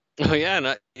 Oh yeah,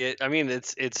 and I mean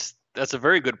it's that's a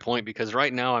very good point because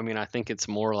right now, I mean, I think it's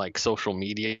more like social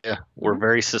media. We're Mhm.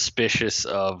 very suspicious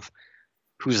of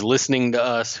who's listening to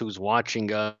us, who's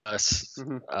watching us.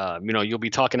 Mhm. You'll be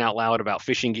talking out loud about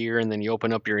fishing gear, and then you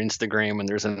open up your Instagram, and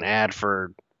there's an ad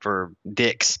for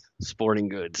Dick's Sporting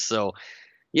Goods. So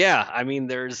yeah, I mean,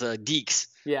 there's Deeks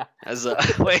Yeah. as a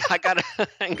wait. I gotta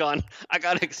hang on. I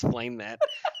gotta explain that.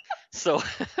 So.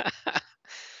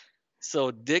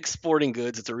 So Dick's Sporting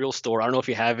Goods, it's a real store. I don't know if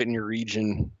you have it in your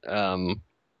region.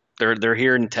 They're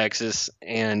here in Texas,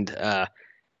 and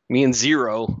me and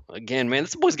Zero again, man.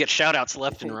 This boys get shout outs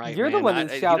left and right. You're the man. one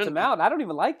that shouts him out. I don't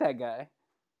even like that guy.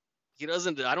 He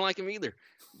doesn't. I don't like him either.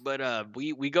 But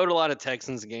we go to a lot of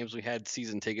Texans games. We had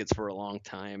season tickets for a long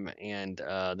time, and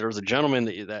there was a gentleman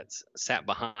that sat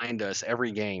behind us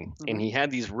every game, and Mhm. he had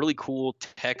these really cool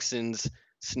Texans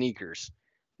sneakers.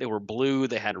 They were blue.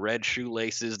 They had red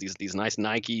shoelaces. These nice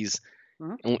Nikes,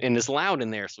 Mhm. and it's loud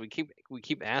in there. So we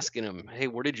keep asking him, "Hey,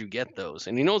 where did you get those?"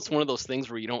 And it's one of those things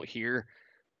where you don't hear,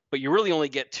 but you really only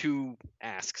get two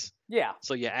asks. Yeah.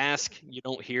 So you ask, you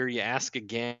don't hear. You ask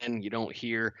again, you don't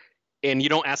hear, and you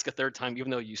don't ask a third time, even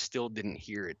though you still didn't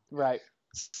hear it. Right.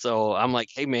 So I'm like,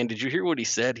 "Hey, man, did you hear what he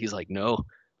said?" He's like, "No."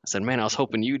 I said, "Man, I was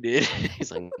hoping you did."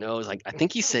 He's like, "No." He's like, "I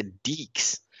think he said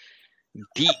Deeks."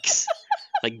 Deeks.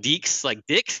 Like Deeks, like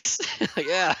Dicks.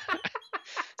 Yeah.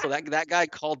 So that guy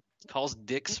calls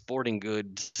Dick's Sporting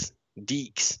Goods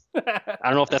Deeks. I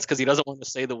don't know if that's because he doesn't want to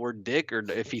say the word dick or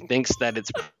if he thinks that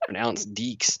it's pronounced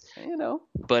Deeks.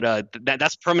 But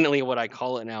that's permanently what I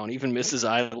call it now. And even Mrs.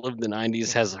 I Love the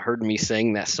 90s has heard me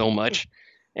saying that so much.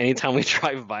 Anytime we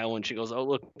drive by one, she goes, "Oh,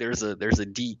 look, there's a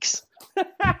Deeks."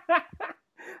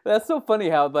 That's so funny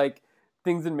how like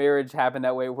things in marriage happen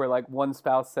that way, where like one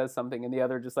spouse says something and the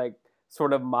other just like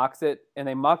sort of mocks it, and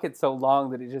they mock it so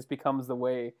long that it just becomes the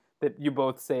way that you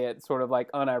both say it, sort of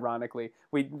like unironically.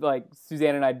 We like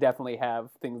Suzanne and I definitely have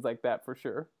things like that for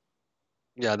sure.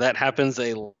 Yeah, that happens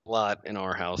a lot in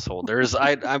our household.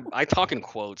 I talk in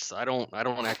quotes. I don't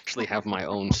actually have my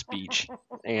own speech,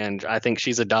 and I think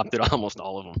she's adopted almost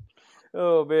all of them.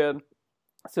 Oh man.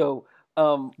 So,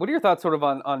 what are your thoughts sort of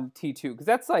on T2? Because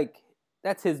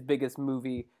that's his biggest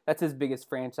movie. That's his biggest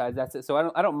franchise. That's it.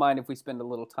 So I don't mind if we spend a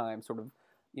little time sort of,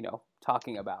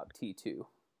 talking about T2.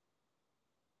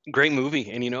 Great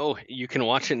movie, and you can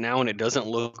watch it now, and it doesn't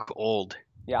look old.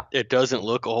 Yeah. It doesn't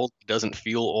look old. It doesn't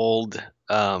feel old.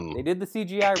 They did the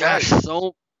CGI gosh, right.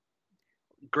 so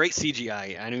great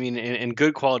CGI. I mean, and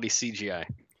good quality CGI.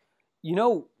 You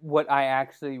know what I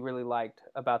actually really liked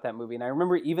about that movie, and I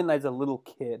remember even as a little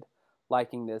kid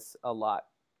liking this a lot,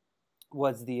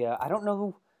 was the I don't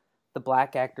know the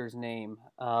black actor's name,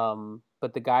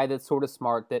 but the guy that's sort of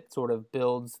smart, that sort of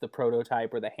builds the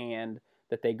prototype or the hand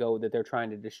that they're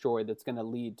trying to destroy, that's going to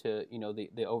lead to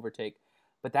the overtake.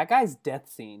 But that guy's death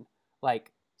scene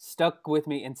like stuck with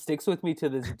me and sticks with me to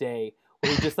this day.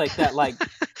 Where he's just like that, like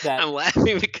that. I'm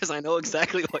laughing because I know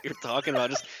exactly what you're talking about.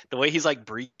 Just the way he's like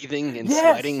breathing and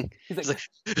Yes! sweating. He's like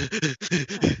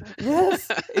yes.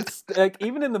 It's like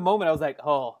even in the moment I was like,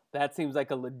 oh, that seems like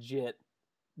a legit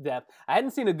death. I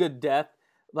hadn't seen a good death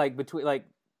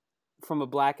from a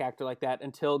black actor like that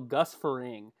until Gus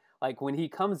Fring. Like when he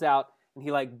comes out and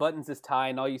he like buttons his tie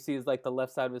and all you see is like the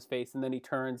left side of his face, and then he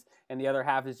turns and the other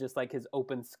half is just like his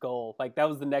open skull. Like that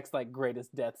was the next like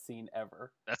greatest death scene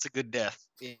ever. That's a good death.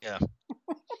 Yeah.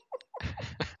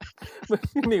 But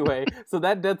anyway, so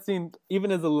that death scene,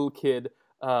 even as a little kid,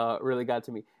 really got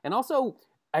to me. And also,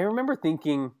 I remember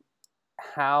thinking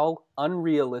how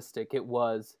unrealistic it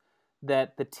was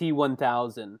that the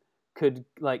T-1000 could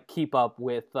like keep up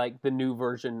with like the new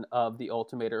version of the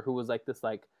Ultimator, who was like this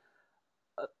like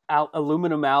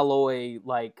aluminum alloy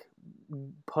like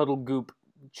puddle goop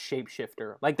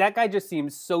shapeshifter. Like that guy just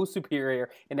seems so superior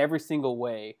in every single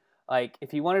way. Like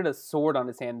if he wanted a sword on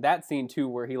his hand, that scene too,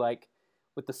 where he like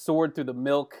with the sword through the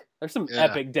milk. There's some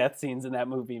epic death scenes in that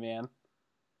movie, man.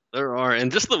 There are, and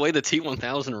just the way the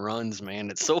T-1000 runs, man,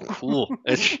 it's so cool.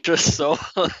 It's just so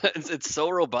it's so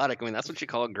robotic. I mean, that's what you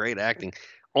call great acting.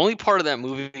 Only part of that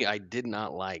movie I did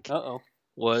not like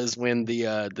was when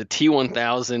the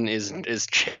T-1000 is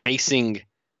chasing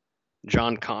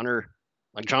John Connor.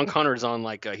 Like John Connor's on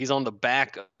he's on the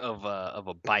back of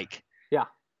a bike. Yeah.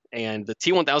 and the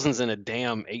T1000's in a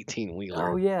damn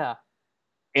 18-wheeler. Oh yeah.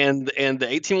 And the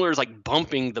 18-wheeler is like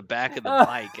bumping the back of the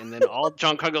bike, and then all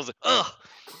John Connor goes, ugh,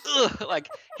 like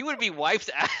he would be wiped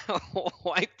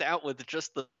out with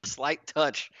just the slight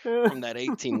touch from that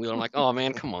 18-wheeler. I'm like, oh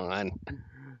man, come on.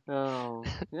 Oh,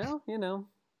 yeah, you know.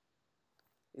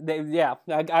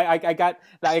 I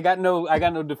got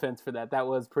no defense for that. That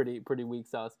was pretty weak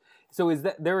sauce. So is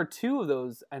that there are two of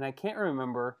those, and I can't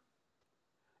remember.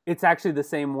 It's actually the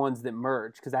same ones that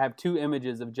merge, because I have two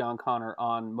images of John Connor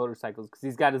on motorcycles, because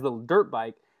he's got his little dirt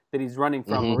bike that he's running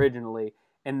from originally,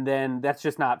 and then that's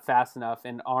just not fast enough,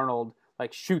 and Arnold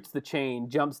like shoots the chain,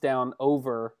 jumps down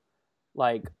over,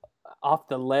 like off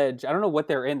the ledge. I don't know what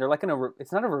they're in. They're like in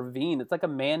it's not a ravine. It's like a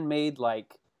man-made,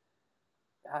 like,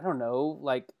 I don't know,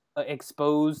 like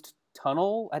exposed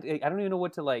tunnel. I don't even know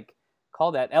what to like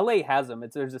call that. LA has them.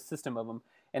 There's a system of them,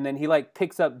 and then he like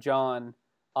picks up John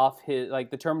off his,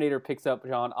 like the Terminator picks up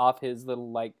John off his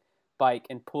little like bike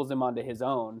and pulls him onto his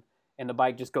own, and the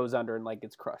bike just goes under and like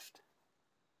gets crushed.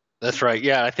 That's right.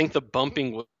 Yeah, I think the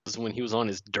bumping was when he was on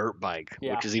his dirt bike,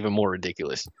 which is even more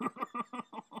ridiculous.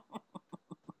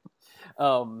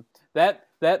 That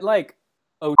like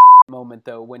moment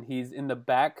though, when he's in the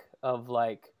back of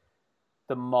like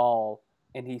the mall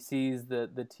and he sees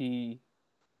the T.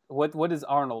 What is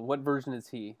Arnold? What version is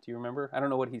he? Do you remember? I don't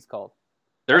know what he's called.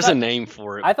 There's a name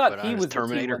for it. I thought he was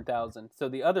Terminator. The T-1000. So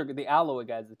the alloy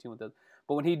guy's the T-1000.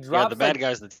 But when he drops, the bad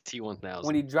guy's the T-1000.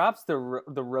 When he drops the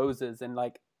roses and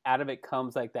like out of it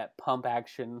comes like that pump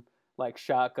action like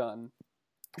shotgun.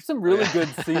 There's some really good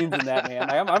scenes in that, man.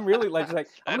 I'm really like I'm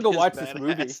gonna go watch this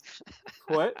movie.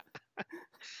 What?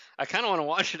 I kind of want to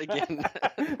watch it again.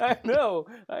 I know.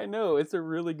 It's a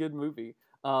really good movie.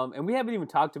 And we haven't even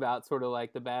talked about sort of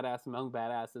like the badass among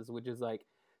badasses, which is like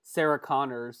Sarah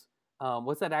Connor's.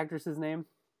 What's that actress's name?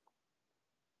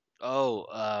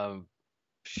 Oh,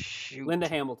 shoot. Linda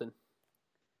Hamilton.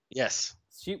 Yes.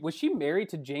 Was she married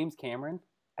to James Cameron?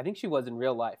 I think she was in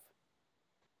real life.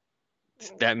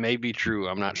 That may be true.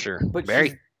 I'm not sure. But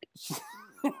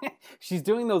she's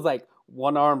doing those like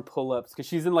one-arm pull-ups because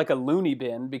she's in like a loony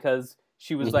bin because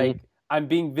she was like, I'm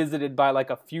being visited by like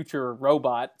a future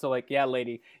robot. So like, yeah,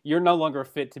 lady, you're no longer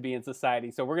fit to be in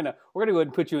society. So we're gonna go ahead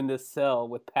and put you in this cell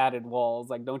with padded walls.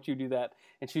 Like, don't you do that.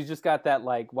 And she's just got that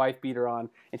like wife beater on,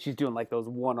 and she's doing like those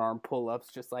one-arm pull-ups,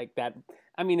 just like that.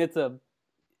 I mean, it's a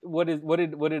what did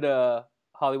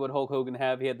Hollywood Hulk Hogan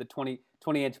have? He had the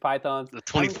 20-inch pythons. The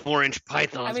 24-inch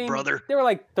pythons, brother. They were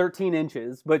like 13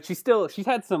 inches, but she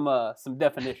had some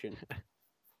definition.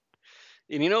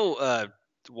 And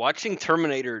watching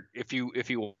Terminator, if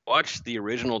you watch the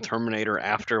original Terminator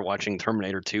after watching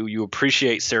Terminator 2, you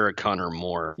appreciate Sarah Connor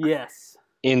more. Yes.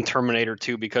 In Terminator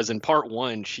 2, because in part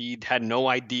 1, she had no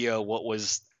idea what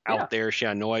was out there. She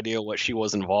had no idea what she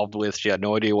was involved with. She had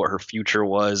no idea what her future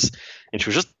was, and she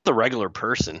was just a regular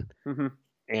person. Mm-hmm.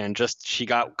 And just she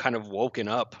got kind of woken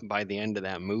up by the end of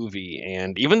that movie.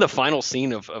 And even the final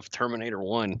scene of Terminator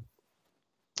 1,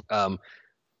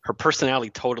 her personality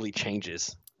totally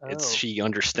changes. Oh. She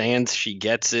understands, she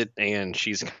gets it, and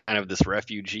she's kind of this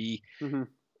refugee. Mm-hmm.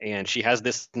 And she has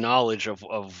this knowledge of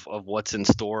what's in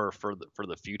store for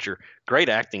the future. Great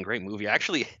acting, great movie.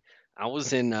 Actually, I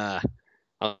was in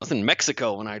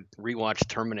Mexico when I rewatched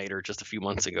Terminator just a few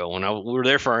months ago. We were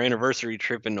there for our anniversary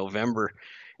trip in November.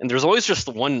 And there's always just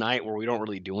one night where we don't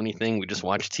really do anything. We just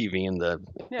watch TV in the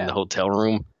hotel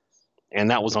room, and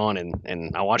that was on,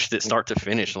 and I watched it start to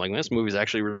finish. I'm like, man, this movie's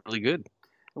actually really good.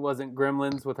 It wasn't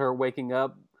Gremlins with her waking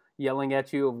up, yelling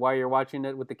at you of why you're watching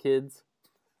it with the kids.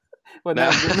 Maybe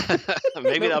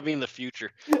that'll be in the future.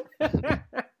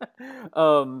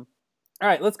 All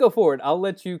right, let's go forward. I'll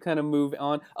let you kind of move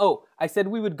on. Oh, I said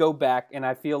we would go back, and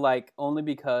I feel like only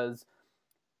because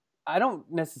I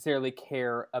don't necessarily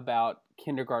care about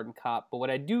Kindergarten Cop, but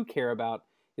what I do care about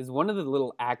is one of the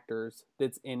little actors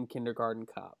that's in Kindergarten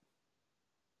Cop.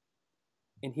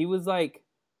 And he was like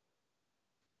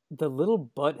the little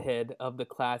butthead of the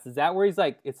class. Is that where he's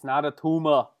like, it's not a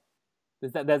tumor?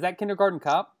 Is that Kindergarten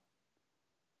Cop?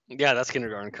 Yeah, that's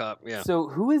Kindergarten Cop, yeah. So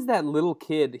who is that little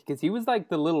kid? Because he was like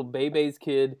the little Bebe's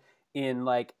kid in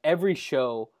like every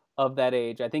show of that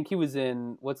age. I think he was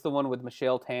in, what's the one with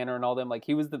Michelle Tanner and all them? Like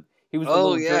he was the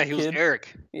little jerk he was kid.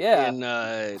 Eric. Yeah. In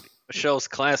Michelle's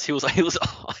class, he was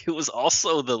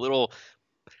also the little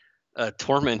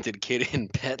tormented kid in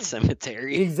Pet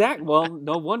Sematary. Exactly. Well,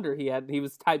 no wonder he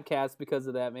was typecast because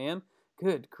of that, man.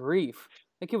 Good grief.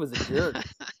 That kid was a jerk.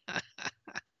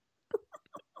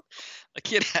 A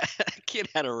kid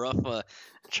had a rough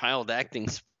child acting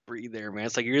spree there, man.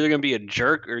 It's like you're either gonna be a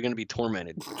jerk or you're gonna be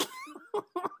tormented.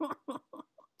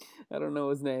 I don't know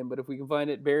his name, but if we can find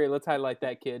it, Barry, let's highlight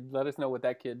that kid. Let us know what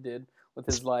that kid did with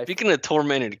his life. Speaking of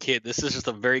tormented kid, this is just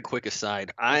a very quick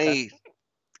aside. Okay. I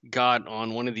got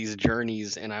on one of these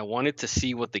journeys and I wanted to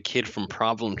see what the kid from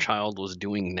Problem Child was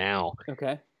doing now.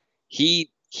 Okay. He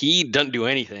doesn't do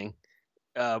anything,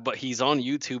 but he's on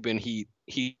YouTube and he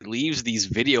leaves these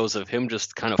videos of him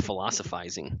just kind of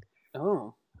philosophizing.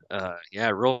 Oh. Yeah,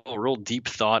 real deep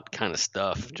thought kind of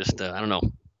stuff. Just I don't know,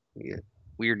 yeah,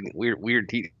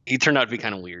 weird. He turned out to be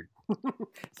kind of weird.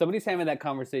 Somebody's having that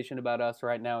conversation about us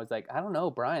right now. It's like, I don't know,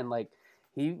 Brian, like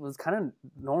he was kind of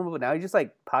normal, but now he just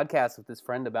like podcasts with his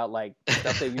friend about like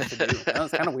stuff they used to do. That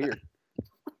was kind of weird.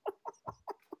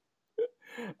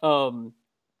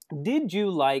 Did you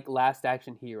like Last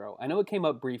Action Hero? I know it came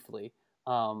up briefly,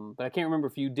 but I can't remember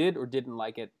if you did or didn't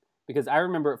like it because I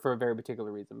remember it for a very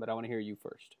particular reason. But I want to hear you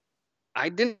first. I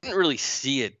didn't really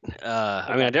see it.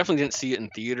 I mean, I definitely didn't see it in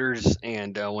theaters,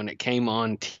 and when it came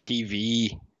on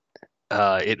TV,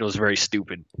 it was very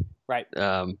stupid. Right.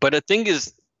 But the thing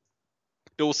is,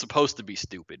 it was supposed to be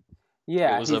stupid.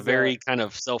 Yeah. It was a very kind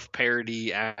of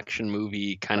self-parody action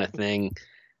movie kind of thing,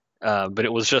 but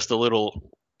it was just a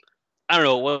little. I don't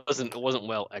know. It wasn't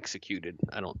well executed.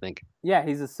 I don't think. Yeah,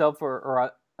 he's a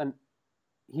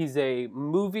he's a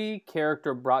movie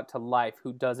character brought to life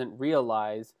who doesn't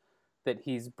realize that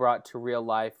he's brought to real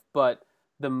life, but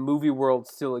the movie world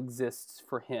still exists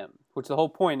for him. Which the whole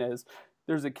point is,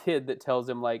 there's a kid that tells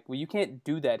him like, "Well, you can't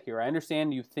do that here. I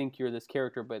understand you think you're this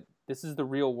character, but this is the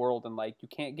real world, and like you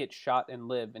can't get shot and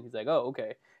live." And he's like, "Oh,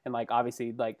 okay." And like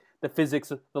obviously, like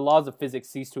the laws of physics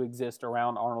cease to exist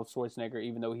around Arnold Schwarzenegger,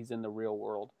 even though he's in the real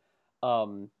world.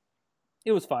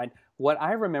 It was fine. What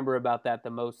I remember about that the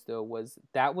most, though, was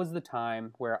that was the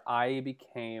time where I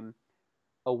became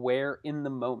aware in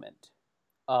the moment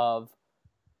of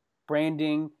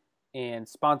branding and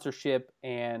sponsorship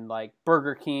and like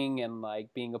Burger King and like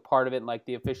being a part of it and like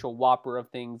the official Whopper of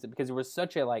things, because it was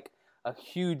such a like a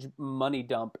huge money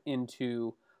dump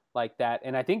into like that.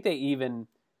 And I think they even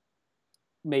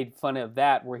made fun of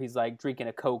that where he's like drinking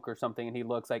a Coke or something and he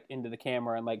looks like into the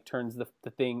camera and like turns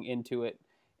the thing into it,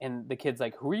 and the kid's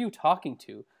like, "Who are you talking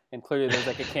to?" And clearly there's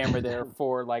like a camera there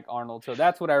for like Arnold. So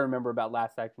that's what I remember about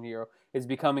Last Action Hero, is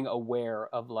becoming aware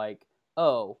of like,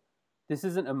 oh, this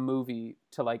isn't a movie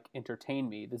to like entertain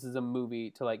me. This is a movie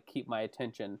to like keep my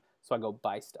attention, so I go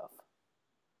buy stuff.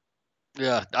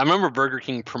 Yeah, I remember Burger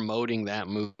King promoting that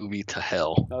movie to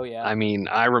hell. Oh yeah. I mean,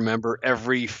 I remember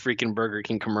every freaking Burger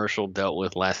King commercial dealt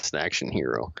with Last Action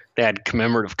Hero. They had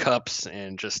commemorative cups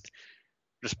and just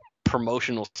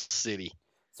promotional city.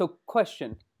 So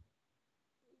question,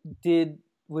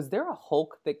 was there a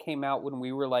Hulk that came out when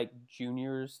we were like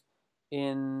juniors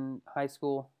in high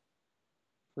school?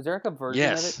 Was there like a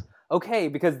version of it? Okay,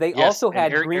 because they also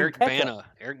had green ketchup.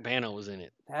 Eric Bana was in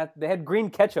it. They had green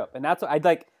ketchup, and that's what I'd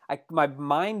like. My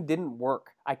mind didn't work.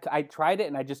 I tried it,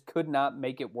 and I just could not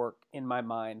make it work in my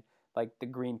mind, like the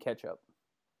green ketchup.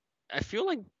 I feel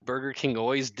like Burger King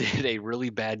always did a really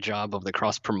bad job of the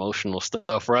cross-promotional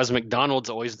stuff, whereas McDonald's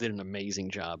always did an amazing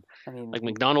job. I mean, like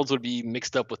McDonald's would be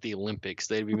mixed up with the Olympics.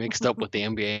 They'd be mixed up with the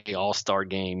NBA All-Star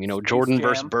Game. You know, Jordan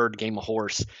versus Bird Game of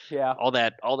Horse. Yeah. All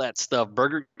that stuff.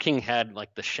 Burger King had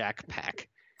like the Shack Pack,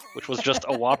 which was just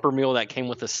a Whopper meal that came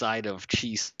with a side of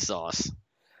cheese sauce.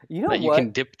 You know that what? You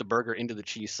can dip the burger into the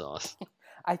cheese sauce.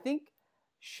 I think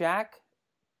Shaq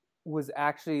was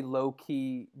actually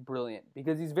low-key brilliant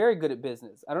because he's very good at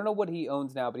business. I don't know what he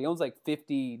owns now, but he owns like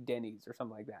 50 Denny's or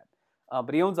something like that.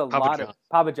 But he owns a lot of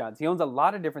Papa John's. He owns a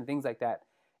lot of different things like that.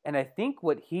 And I think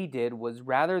what he did was,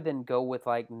 rather than go with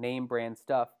like name brand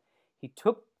stuff, he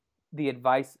took the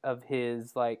advice of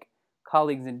his like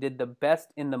colleagues and did the best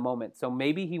in the moment. So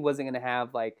maybe he wasn't going to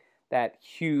have like that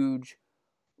huge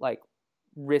like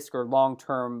risk or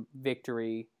long-term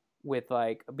victory with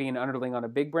like being an underling on a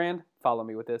big brand. Follow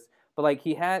me with this. But like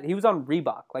he was on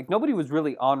Reebok. Like nobody was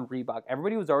really on Reebok.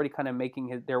 Everybody was already kind of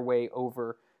making their way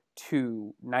over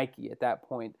to Nike at that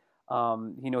point.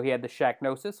 You know, he had the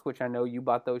Shaqnosis, which I know you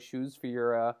bought those shoes for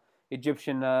your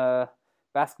Egyptian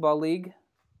basketball league.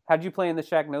 How'd you play in the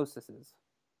Shaqnosises?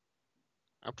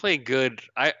 I play good.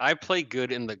 I play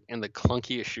good in the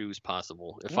clunkiest shoes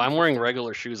possible. If I'm wearing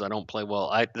regular shoes, I don't play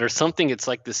well. There's something. It's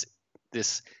like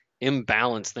this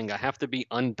imbalance thing. I have to be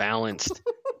unbalanced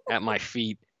at my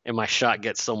feet, and my shot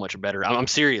gets so much better. I'm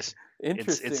serious.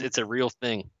 Interesting. It's a real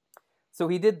thing. So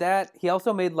he did that. He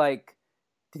also made like,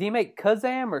 did he make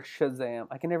Kazam or Shazam?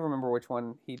 I can never remember which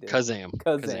one he did.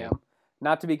 Kazam.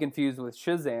 Not to be confused with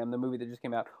Shazam, the movie that just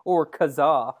came out, or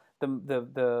Kazaa,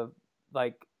 the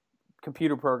like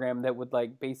computer program that would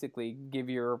like basically give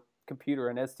your computer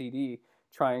an STD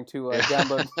trying to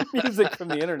download music from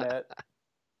the internet.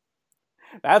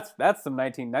 That's some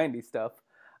 1990 stuff.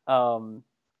 How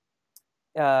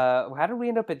did we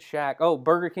end up at Shaq? Oh,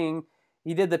 Burger King.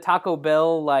 He did the Taco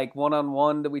Bell like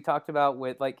one-on-one that we talked about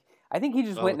with like. I think he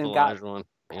just went and got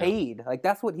paid. Like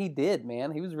that's what he did,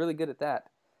 man. He was really good at that.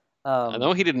 I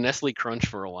know he did Nestle Crunch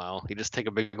for a while. He just take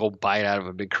a big old bite out of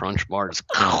a big Crunch bar, just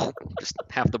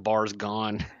half the bar's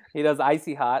gone. He does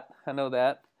Icy Hot. I know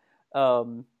that.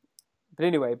 But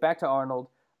anyway, back to Arnold.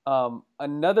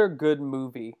 Another good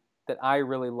movie that I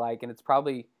really like, and it's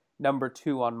probably number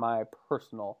 2 on my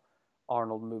personal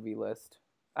Arnold movie list.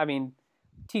 I mean,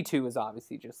 T2 is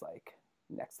obviously just like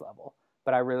next level,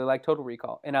 but I really like Total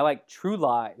Recall, and I like True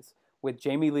Lies with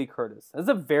Jamie Lee Curtis. That's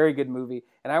a very good movie,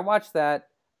 and I watched that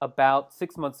about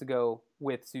 6 months ago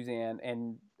with Suzanne,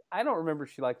 and I don't remember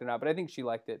if she liked it or not, but I think she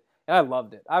liked it, and I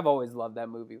loved it. I've always loved that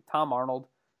movie. Tom Arnold,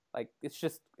 like,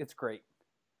 it's great.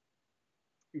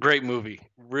 Great movie.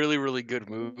 Really, really good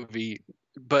movie,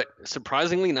 but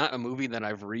surprisingly not a movie that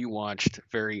I've rewatched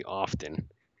very often.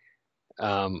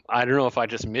 I don't know if I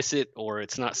just miss it or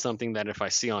it's not something that if I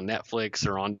see on Netflix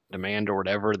or on demand or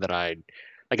whatever that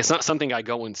it's not something I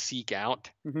go and seek out.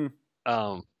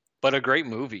 Mm-hmm. But a great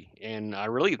movie. And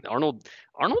Arnold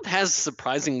has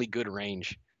surprisingly good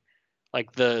range.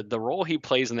 Like the role he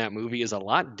plays in that movie is a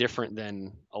lot different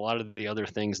than a lot of the other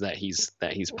things that he's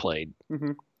played.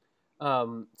 Mm-hmm.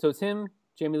 So it's him,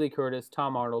 Jamie Lee Curtis,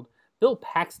 Tom Arnold. Bill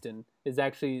Paxton is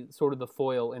actually sort of the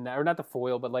foil in that, or not the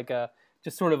foil, but like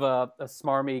just sort of a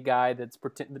smarmy guy that's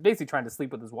basically trying to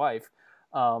sleep with his wife.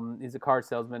 He's a car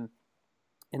salesman.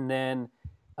 And then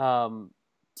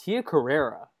Tia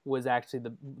Carrere was actually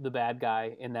the bad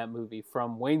guy in that movie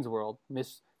from Wayne's World,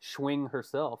 Miss Schwing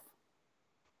herself.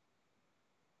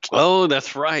 Oh,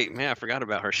 that's right. Man, I forgot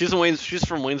about her. She's from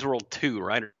Wayne's World 2,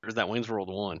 right? Or is that Wayne's World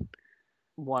 1?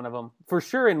 One of them. For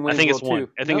sure in Wayne's World 2.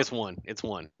 I think it's 1. It's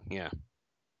 1, yeah.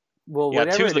 Well, yeah,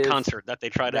 2 is the concert that they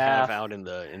try to have out in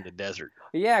the desert.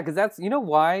 Yeah, because that's, you know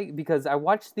why? Because I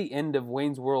watched the end of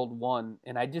Wayne's World 1,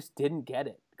 and I just didn't get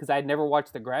it. Because I had never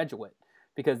watched The Graduate.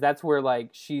 Because that's where, like,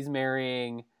 she's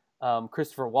marrying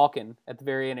Christopher Walken at the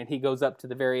very end, and he goes up to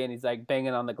the very end, he's, like,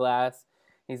 banging on the glass.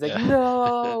 And he's like,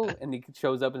 no! And he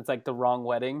shows up, and it's, like, the wrong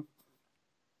wedding.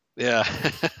 Yeah.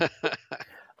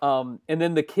 And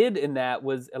then the kid in that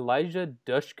was Elijah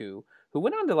Dushku, who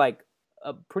went on to, like,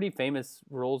 pretty famous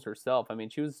roles herself. I mean,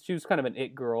 she was kind of an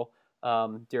it girl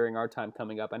during our time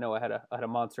coming up. I know I had a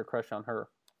monster crush on her.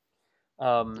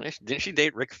 Didn't she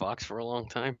date Rick Fox for a long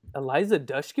time? Eliza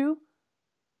Dushku?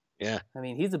 Yeah. I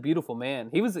mean, he's a beautiful man.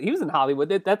 He was in Hollywood.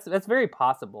 That's very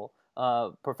possible.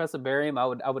 Professor Barium, I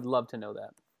would love to know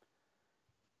that.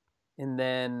 And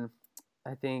then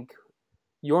I think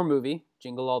your movie,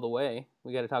 Jingle All the Way.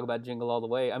 We got to talk about Jingle All the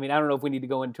Way. I mean, I don't know if we need to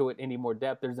go into it any more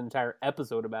depth. There's an entire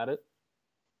episode about it.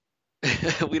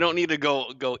 We don't need to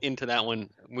go into that one.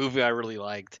 Movie I really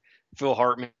liked. Phil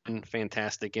Hartman,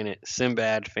 fantastic in it.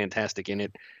 Sinbad, fantastic in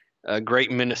it. A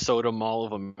great Minnesota Mall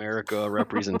of America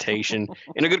representation,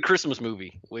 and a good Christmas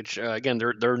movie. Which again,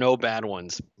 there are no bad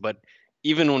ones, but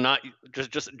even when not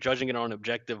just judging it on an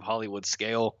objective Hollywood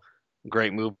scale,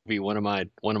 great movie. One of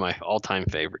my all-time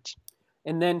favorites.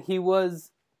 And then he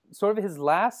was sort of his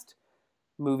last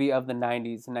movie of the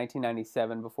 90s, in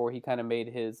 1997, before he kind of made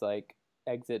his like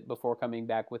exit before coming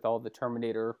back with all the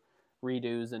Terminator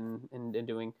redos and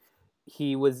doing.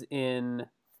 He was in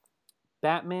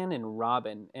Batman and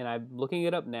Robin, and I'm looking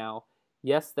it up now.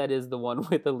 Yes, that is the one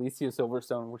with Alicia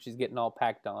Silverstone where she's getting all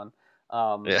packed on.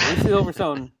 Alicia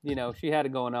Silverstone, she had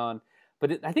it going on.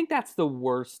 But I think that's the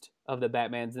worst of the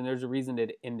Batmans, and there's a reason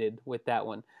it ended with that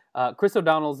one. Chris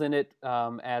O'Donnell's in it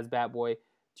as Batboy.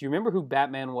 Do you remember who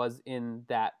Batman was in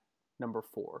that number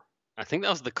 4? I think that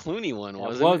was the Clooney one,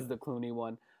 wasn't it? It was the Clooney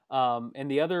one. And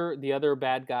the other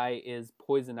bad guy is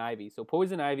Poison Ivy. So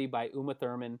Poison Ivy by Uma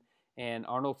Thurman and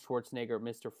Arnold Schwarzenegger,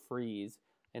 Mr. Freeze,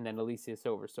 and then Alicia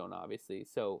Silverstone, obviously.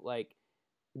 So, like,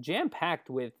 jam-packed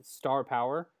with star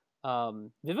power.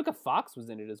 Vivica Fox was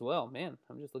in it as well. Man,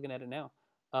 I'm just looking at it now.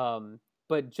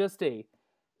 But just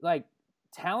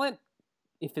talent,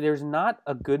 if there's not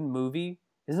a good movie,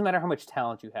 it doesn't matter how much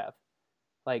talent you have.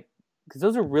 Like, because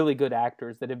those are really good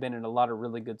actors that have been in a lot of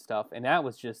really good stuff. And that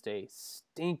was just a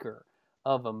stinker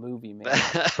of a movie, man.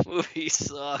 That movie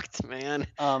sucked, man.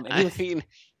 I mean,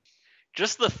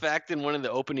 just the fact in one of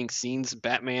the opening scenes,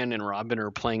 Batman and Robin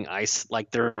are playing ice,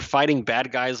 like they're fighting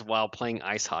bad guys while playing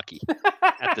ice hockey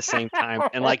at the same time,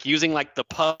 and like using like the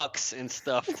pucks and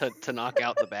stuff to knock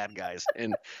out the bad guys.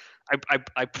 And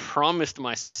I promised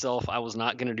myself I was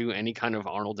not going to do any kind of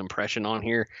Arnold impression on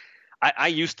here. I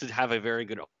used to have a very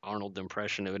good Arnold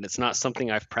impression of it. It's not something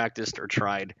I've practiced or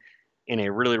tried in a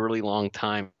really, really long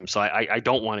time. So I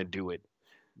don't want to do it.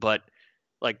 But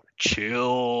like,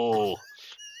 chill,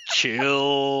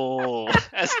 chill,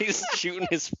 as he's shooting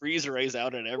his freeze rays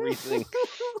out and everything,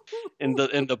 and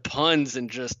the puns, and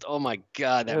just, oh my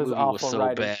God, that movie was so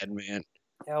writing. bad, man.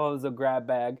 It was a grab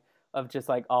bag of just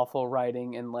like awful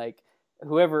writing, and like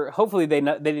whoever. Hopefully they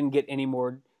didn't get any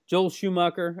more. Joel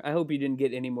Schumacher, I hope you didn't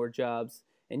get any more jobs.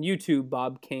 And you too,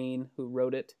 Bob Kane, who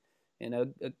wrote it, and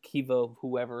Akiva,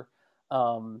 whoever.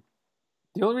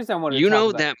 The only reason I wanted to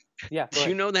talk about,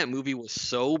 that movie was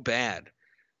so bad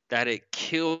that it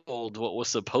killed what was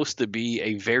supposed to be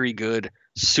a very good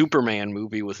Superman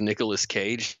movie with Nicolas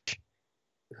Cage.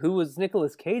 Who was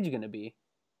Nicolas Cage going to be?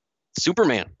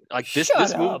 Superman. Like, this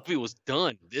movie was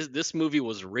done. This movie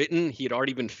was written. He had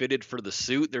already been fitted for the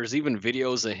suit. There's even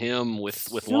videos of him with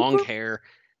long hair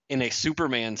in a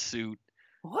Superman suit.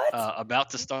 What?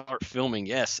 About to start filming,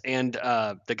 yes. And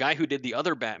the guy who did the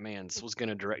other Batmans was going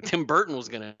to direct. Tim Burton was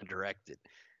going to direct it.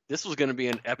 This was going to be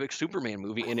an epic Superman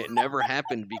movie, and it never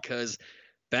happened because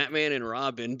Batman and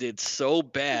Robin did so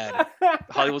bad.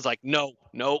 Hollywood's like, no.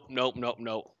 I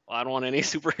don't want any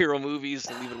superhero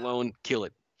movies. Leave it alone. Kill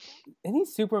it. Any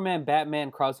Superman Batman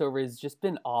crossover has just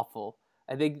been awful.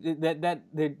 I think that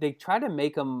they try to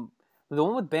make them. The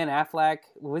one with Ben Affleck,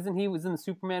 was in the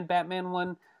Superman Batman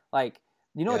one? Like,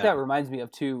 you know what that reminds me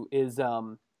of too is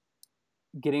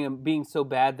being so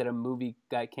bad that a movie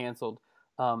got canceled.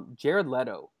 Jared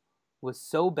Leto was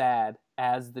so bad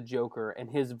as the Joker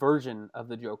and his version of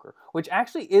the Joker, which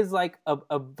actually is like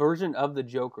a version of the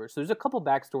Joker. So there's a couple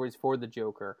backstories for the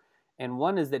Joker, and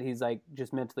one is that he's like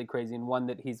just mentally crazy, and one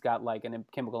that he's got like a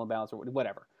chemical imbalance or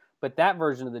whatever. But that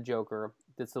version of the Joker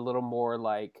that's a little more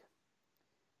like,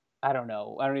 I don't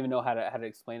know, I don't even know how to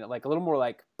explain it, like a little more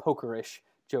like pokerish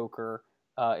Joker.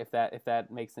 If that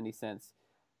makes any sense,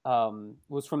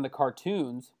 was from the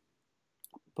cartoons,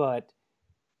 but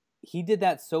he did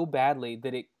that so badly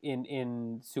that it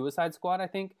in Suicide Squad, I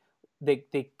think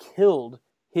they killed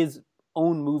his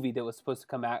own movie that was supposed to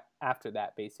come out after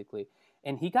that, basically.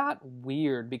 And he got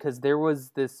weird because there was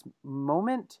this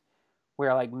moment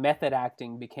where like method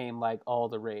acting became like all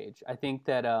the rage. I think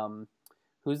that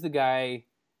who's the guy,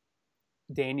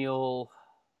 Daniel,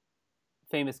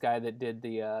 famous guy that did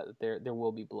the There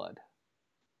Will Be Blood.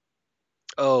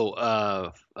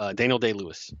 Daniel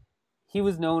Day-Lewis. He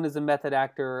was known as a method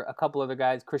actor. A couple other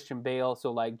guys, Christian Bale.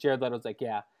 So like Jared Leto's like,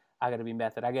 yeah, I got to be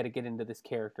method. I got to get into this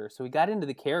character. So he got into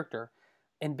the character,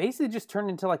 and basically just turned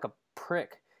into like a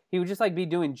prick. He would just like be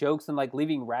doing jokes and like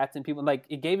leaving rats and people. Like,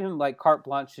 it gave him like carte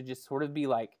blanche to just sort of be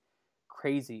like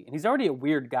crazy. And he's already a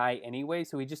weird guy anyway,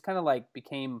 so he just kind of like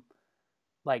became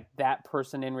like that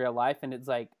person in real life. And it's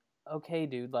like, okay,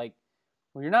 dude, like,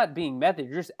 well, you're not being method.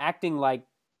 You're just acting like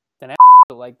an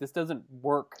asshole. Like, this doesn't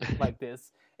work like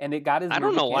this. And it got his. I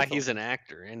don't know why he's an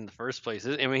actor in the first place.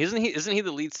 I mean, isn't he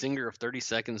the lead singer of 30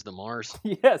 Seconds to Mars?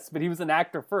 Yes, but he was an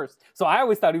actor first. So I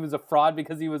always thought he was a fraud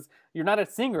because you're not a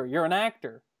singer, you're an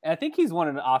actor. And I think he's won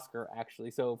an Oscar,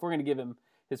 actually. So if we're going to give him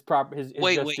his proper his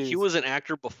wait, he was an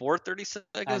actor before 30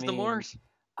 Seconds to Mars?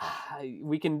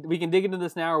 We can dig into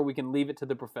this now, or we can leave it to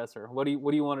the professor. What do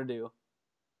you want to do?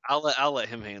 I'll let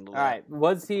him handle it. All right.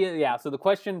 Was he? Yeah. So the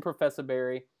question, Professor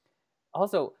Barry.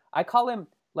 Also, I call him,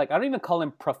 like, I don't even call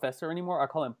him Professor anymore. I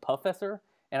call him Professor,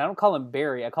 and I don't call him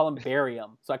Barry. I call him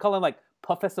Barium. So I call him like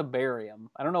Professor Barium.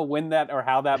 I don't know when that or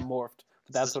how that morphed,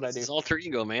 but that's what I do. It's alter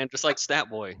ego, man. Just like Stat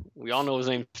Boy. We all know his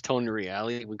name's Tony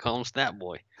Reale. We call him Stat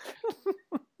Boy.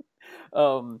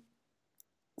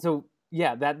 So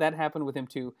yeah, that happened with him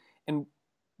too. And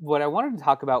what I wanted to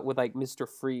talk about with like Mr.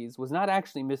 Freeze was not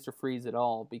actually Mr. Freeze at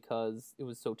all, because it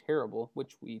was so terrible,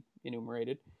 which we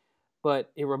enumerated.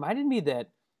 But it reminded me that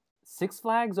Six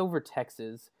Flags Over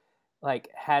Texas like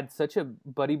had such a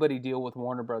buddy deal with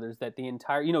Warner Brothers that the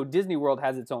entire, Disney World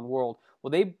has its own world. Well,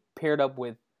 they paired up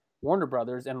with Warner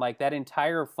Brothers, and like that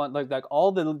entire fun, like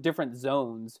all the different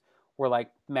zones were like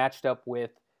matched up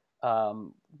with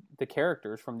the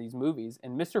characters from these movies.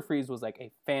 And Mr. Freeze was like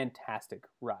a fantastic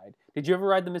ride. Did you ever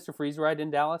ride the Mr. Freeze ride in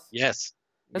Dallas? Yes.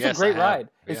 That's a great ride.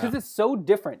 It's because it's so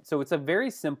different. So it's a very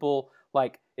simple,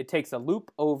 like, it takes a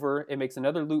loop over, it makes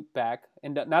another loop back,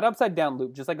 and not upside down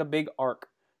loop, just like a big arc,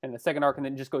 and the second arc, and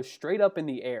then just goes straight up in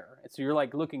the air. So you're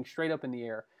like looking straight up in the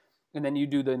air, and then you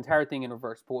do the entire thing in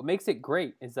reverse. But what makes it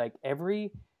great is like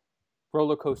every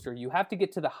roller coaster, you have to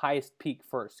get to the highest peak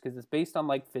first, because it's based on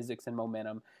like physics and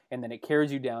momentum, and then it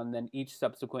carries you down, and then each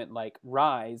subsequent like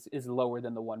rise is lower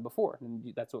than the one before,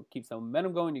 and that's what keeps the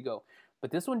momentum going. You go,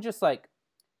 but this one just like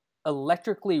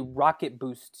electrically rocket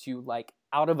boosts you like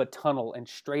out of a tunnel and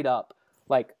straight up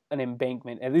like an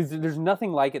embankment. And there's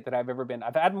nothing like it that I've ever been.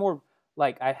 I've had more,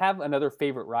 like I have another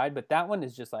favorite ride, but that one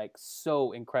is just like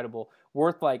so incredible.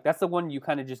 Worth like that's the one you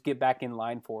kind of just get back in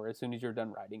line for as soon as you're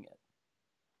done riding it.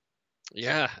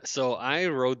 Yeah, so I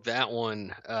rode that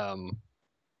one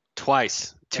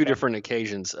twice, two Okay. different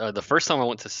occasions. The first time I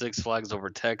went to Six Flags over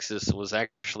Texas was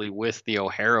actually with the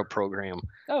O'Hara program.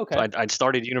 Oh, So okay. I'd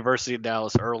started University of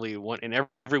Dallas early, and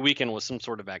every weekend was some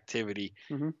sort of activity,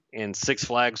 Mhm. and Six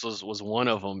Flags was one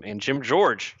of them. And Jim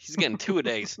George, he's getting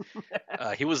 2-a-days.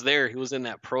 He was there, he was in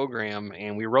that program,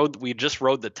 and we just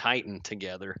rode the Titan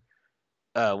together,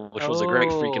 which was a great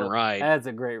freaking Oh, ride. that's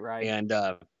a great ride.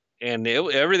 And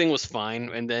everything was fine.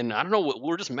 And then I don't know, we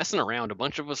were just messing around. A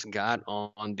bunch of us got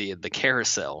on the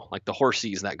carousel, like the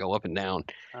horsies that go up and down.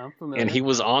 I'm And he familiar.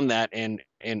 was on that and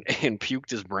puked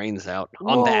his brains out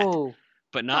on that, Whoa.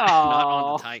 but not on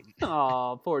the Oh, Titan.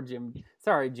 oh, poor Jim.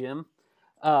 Sorry, Jim.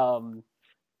 Um,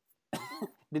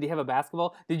 did he have a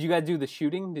basketball? Did you guys do the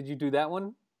shooting? Did you do that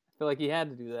one? I feel like he had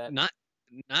to do that. Not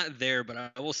there, but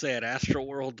I will say at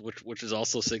Astroworld, which is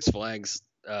also Six Flags,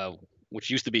 which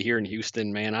used to be here in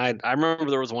Houston, man. I remember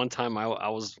there was one time I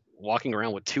was walking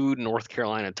around with 2 North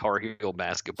Carolina Tar Heel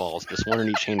basketballs, just one in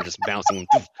each hand, just bouncing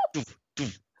doof,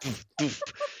 doof, doof, doof,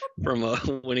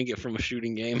 from winning it from a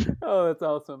shooting game. Oh, that's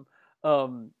awesome.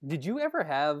 Did you ever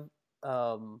have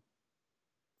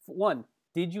one?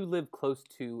 Did you live close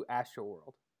to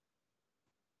Astroworld?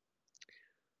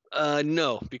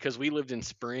 No, because we lived in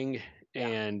Spring Yeah.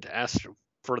 and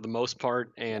for the most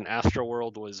part, and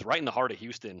Astroworld was right in the heart of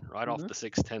Houston, right off Mhm. the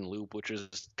 610 loop, which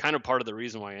is kind of part of the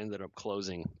reason why I ended up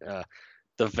closing.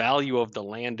 The value of the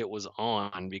land it was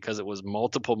on, because it was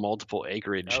multiple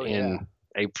acreage Oh, yeah. in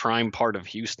a prime part of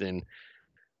Houston,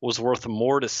 was worth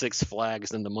more to Six Flags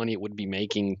than the money it would be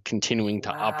making continuing to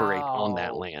operate on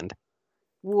that Wow. land.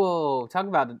 Whoa, talk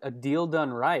about a deal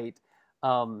done right.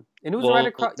 And it was right Well,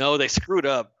 across. no, they screwed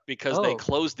up because they Oh.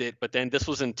 closed it, but then this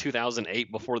was in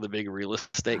 2008 before the big real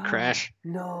estate crash.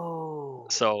 No.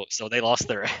 So they lost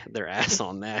their ass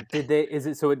on that. Did they? Is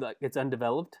it so? It's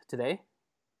undeveloped today?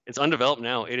 It's undeveloped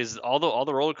now. It is all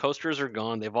the roller coasters are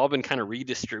gone. They've all been kind of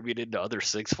redistributed to other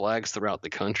Six Flags throughout the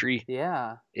country.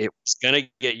 Yeah. It was gonna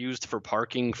get used for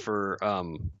parking for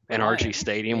NRG Right.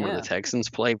 Stadium where Yeah. the Texans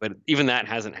play, but even that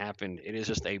hasn't happened. It is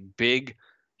just a big,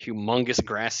 humongous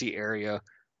grassy area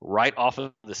right off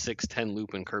of the 610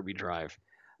 loop in Kirby Drive.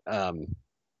 I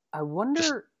Just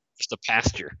wonder. just a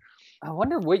pasture. I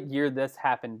wonder what year this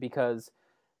happened, because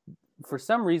for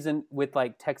some reason with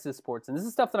like Texas sports, and this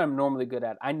is stuff that I'm normally good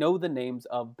at, I know the names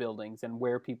of buildings and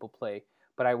where people play,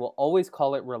 but I will always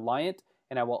call it Reliant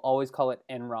and I will always call it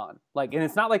Enron. Like, and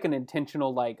it's not like an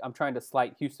intentional, like I'm trying to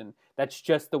slight Houston. That's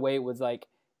just the way it was like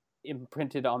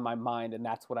imprinted on my mind, and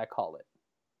that's what I call it.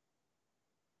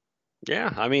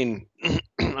 Yeah, I mean,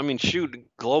 shoot,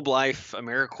 Globe Life,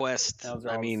 AmeriQuest. Those are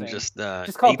I all the mean, same. just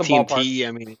call it the AT&T.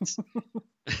 I mean, it's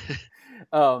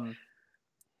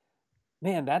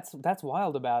Man, that's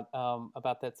wild about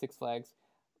that Six Flags.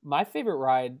 My favorite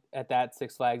ride at that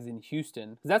Six Flags in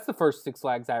Houston, because that's the first Six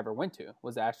Flags I ever went to,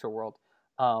 was Astroworld.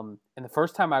 And the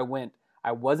first time I went,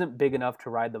 I wasn't big enough to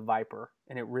ride the Viper,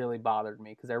 and it really bothered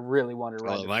me because I really wanted to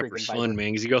ride the Viper's freaking fun, Viper.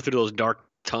 man, because you go through those dark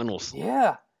tunnels.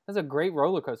 Yeah, that's a great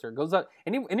roller coaster. It goes up.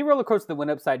 Any roller coaster that went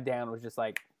upside down was just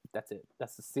like, that's it.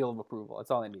 That's the seal of approval.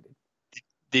 That's all I needed.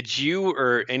 Did you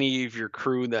or any of your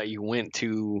crew that you went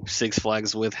to Six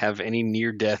Flags with have any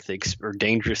near-death or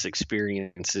dangerous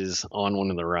experiences on one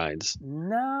of the rides?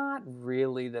 Not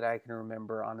really that I can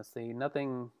remember, honestly.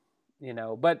 Nothing,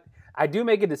 but I do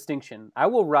make a distinction. I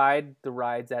will ride the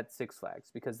rides at Six Flags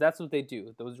because that's what they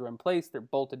do. Those are in place, they're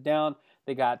bolted down.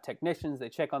 They got technicians, they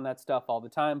check on that stuff all the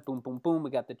time. Boom, boom, boom. We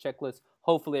got the checklist.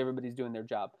 Hopefully everybody's doing their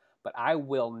job. But I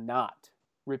will not,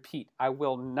 I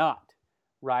will not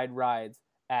ride rides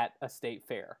at a state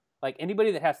fair. Like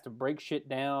anybody that has to break shit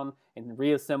down and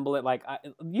reassemble it, like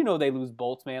they lose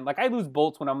bolts, man. Like I lose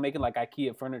bolts when I'm making like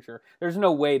IKEA furniture. There's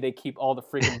no way they keep all the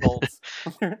freaking bolts.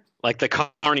 Like the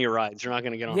Carney rides, you're not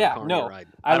gonna get on the Carney ride.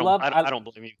 I don't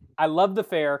blame you. I love the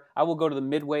fair. I will go to the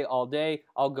Midway all day.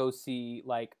 I'll go see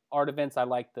like art events. I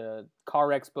like the car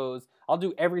expos. I'll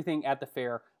do everything at the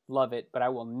fair. Love it, but I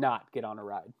will not get on a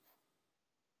ride.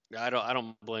 I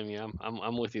don't blame you.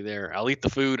 I'm with you there. I'll eat the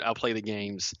food. I'll play the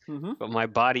games, Mm-hmm. but my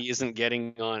body isn't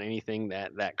getting on anything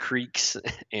that creaks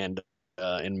and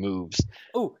moves.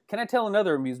 Oh, can I tell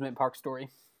another amusement park story?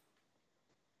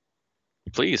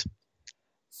 Please.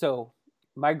 So,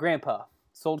 my grandpa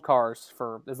sold cars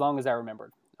for as long as I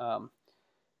remembered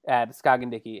at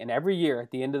Skagindickie, and every year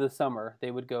at the end of the summer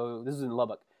they would go. This is in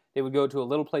Lubbock. they would go to a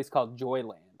little place called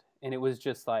Joyland, and it was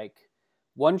just like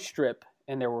one strip,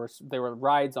 and there were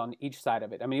rides on each side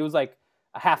of it. I mean, it was like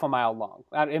a half a mile long.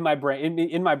 In my brain,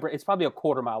 it's probably a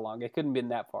quarter mile long. It couldn't have been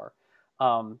that far.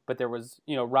 But there was,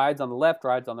 rides on the left,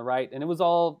 rides on the right, and it was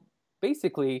all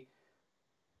basically,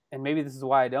 and maybe this is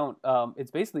why I don't,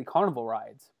 it's basically carnival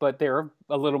rides, but they're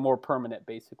a little more permanent,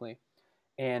 basically.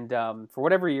 And for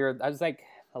whatever year, I was like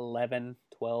 11,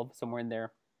 12, somewhere in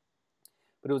there.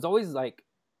 But it was always like,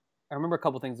 I remember a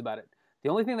couple things about it. The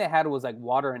only thing they had was like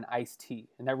water and iced tea.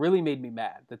 And that really made me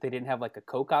mad that they didn't have like a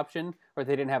Coke option or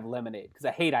they didn't have lemonade, because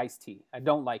I hate iced tea. I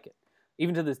don't like it.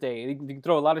 Even to this day, you can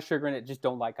throw a lot of sugar in it, just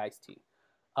don't like iced tea.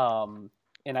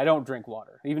 And I don't drink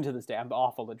water. Even to this day, I'm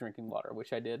awful at drinking water,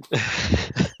 which I did.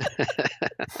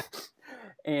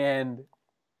 And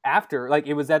after, like,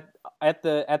 it was at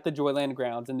the Joyland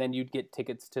grounds, and then you'd get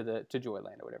tickets to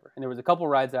Joyland or whatever. And there was a couple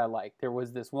rides that I liked. There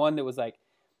was this one that was like,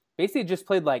 basically it just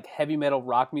played like heavy metal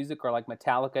rock music or like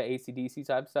Metallica, AC/DC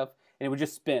type stuff, and it would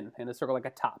just spin in a circle like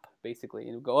a top, basically.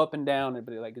 And it would go up and down, and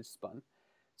like it spun.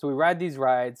 So we ride these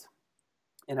rides,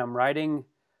 and I'm riding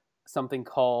something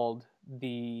called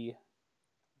the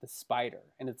Spider,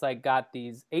 and it's like got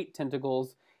these 8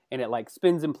 tentacles, and it like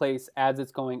spins in place as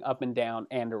it's going up and down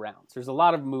and around. So there's a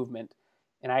lot of movement,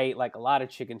 and I ate like a lot of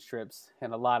chicken strips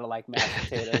and a lot of like mashed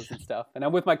potatoes and stuff. And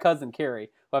I'm with my cousin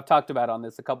Carrie, who I've talked about on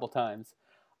this a couple times.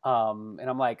 And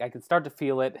I'm like, I can start to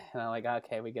feel it, and I'm like,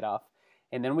 okay, we get off,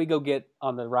 and then we go get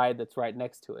on the ride that's right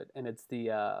next to it, and it's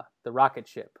the rocket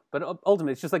ship. But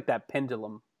ultimately, it's just like that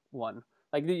pendulum one.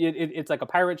 Like it's like a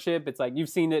pirate ship. It's like, you've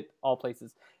seen it all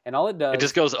places, and all it does, it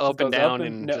just goes up and down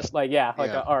and just like an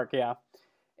arc, yeah.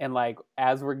 And like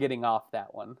as we're getting off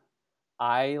that one,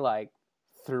 I like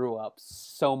threw up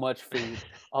so much food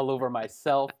all over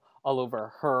myself, all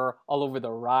over her, all over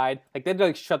the ride. Like they had to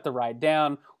like shut the ride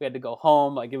down. We had to go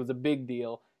home. Like it was a big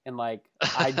deal, and like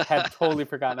I had totally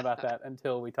forgotten about that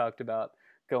until we talked about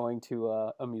going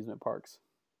to amusement parks.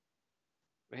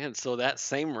 Man, so that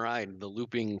same ride, the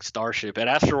looping starship at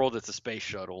Astroworld, it's a space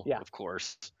shuttle, Yeah. of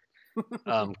course.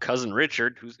 Cousin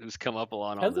Richard, who's come up a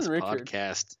lot on this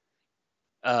podcast,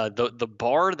 the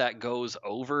bar that goes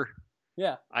over,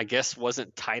 yeah, I guess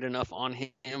wasn't tight enough on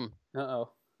him.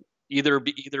 Uh-oh. Either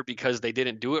because they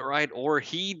didn't do it right, or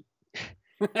he.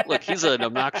 Look, he's an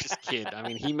obnoxious kid. I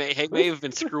mean, he may have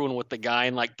been screwing with the guy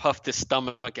and like puffed his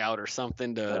stomach out or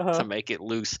something to make it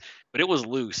loose, but it was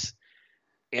loose.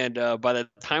 And by the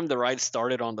time the ride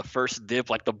started on the first dip,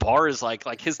 like the bar is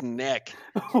like his neck.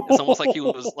 It's almost like he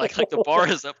was like the bar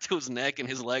is up to his neck and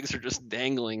his legs are just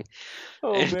dangling.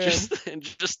 Oh, and man.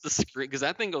 just the screen, because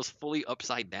that thing goes fully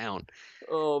upside down.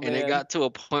 Oh, man. And it got to a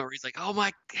point where he's like, "Oh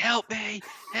my, help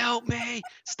me,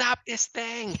 stop this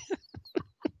thing."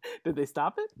 Did they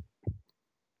stop it?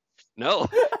 No,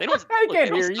 they don't. I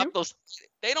can't hear you.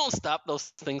 They don't stop those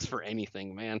things for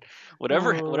anything, man.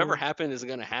 Whatever happened is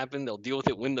gonna happen. They'll deal with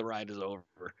it when the ride is over.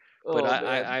 But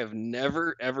I have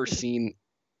never ever seen.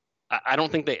 I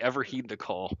don't think they ever heed the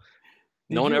call.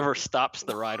 No one ever stops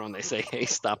the ride when they say, "Hey,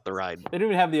 stop the ride." They don't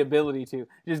even have the ability to. It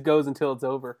just goes until it's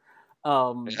over.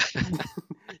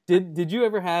 Did you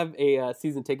ever have a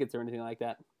season tickets or anything like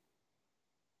that?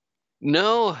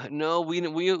 No.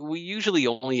 We usually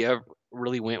only ever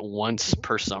really went once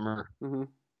per summer. Mm-hmm.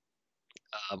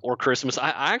 Or Christmas.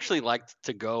 I actually liked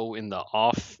to go in the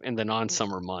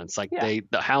non-summer months. Like the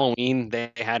Halloween,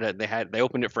 they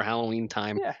opened it for Halloween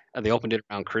time. Yeah. They opened it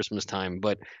around Christmas time.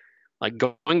 But like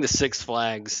going to Six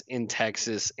Flags in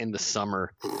Texas in the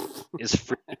summer is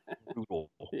freaking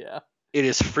brutal. Yeah. It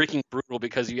is freaking brutal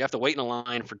because you have to wait in a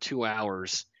line for 2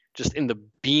 hours just in the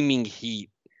beaming heat.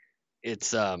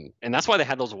 It's and that's why they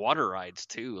had those water rides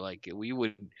too. Like we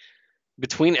would,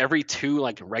 between every 2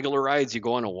 like regular rides, you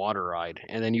go on a water ride,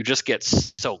 and then you just get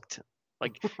soaked.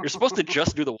 Like you're supposed to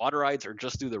just do the water rides or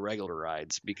just do the regular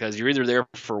rides, because you're either there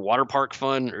for water park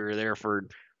fun or you're there for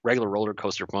regular roller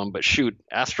coaster fun. But shoot,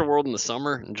 Astroworld in the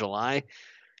summer in July,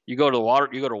 you go to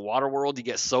Waterworld, you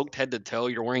get soaked head to toe.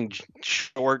 You're wearing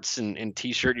shorts and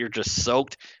t-shirt. You're just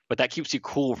soaked, but that keeps you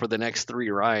cool for the next 3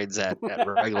 rides at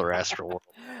regular Astroworld.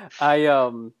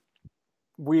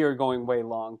 We are going way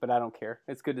long, but I don't care.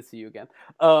 It's good to see you again.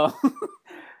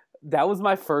 That was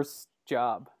my first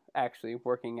job, actually,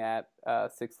 working at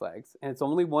Six Flags. And it's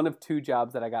only one of 2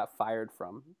 jobs that I got fired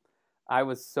from. I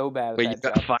was so bad at that job. Wait,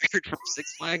 you got fired from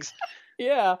Six Flags?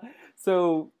 Yeah.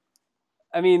 So,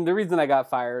 I mean, the reason I got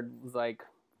fired was like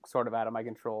sort of out of my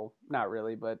control. Not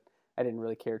really, but I didn't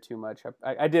really care too much.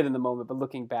 I did in the moment, but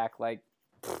looking back, like,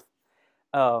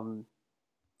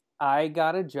 I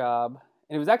got a job.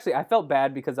 And it was actually, I felt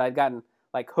bad because I'd gotten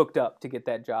like hooked up to get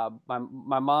that job.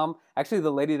 My mom, actually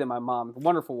the lady that my mom,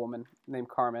 wonderful woman named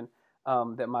Carmen,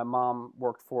 that my mom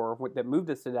worked for, that moved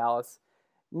us to Dallas,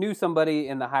 knew somebody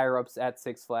in the higher ups at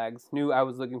Six Flags, knew I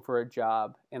was looking for a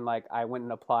job, and like I went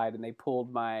and applied, and they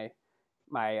pulled my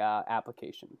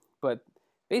application. But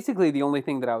basically, the only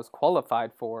thing that I was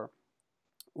qualified for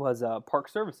was park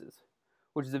services,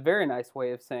 which is a very nice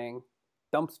way of saying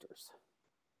dumpsters.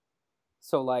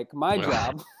 So like my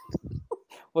job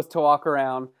was to walk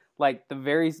around like the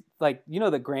very, like, you know,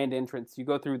 the grand entrance. You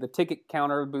go through the ticket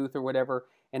counter booth or whatever,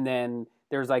 and then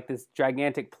there's like this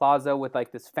gigantic plaza with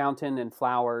like this fountain and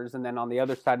flowers, and then on the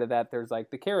other side of that there's like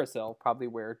the carousel, probably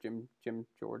where Jim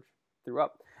George threw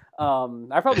up.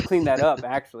 I probably cleaned that up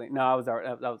actually. No, I was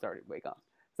already way gone.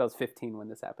 So I was 15 when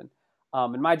this happened.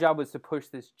 And my job was to push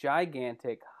this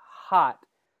gigantic, hot,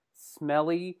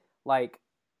 smelly, like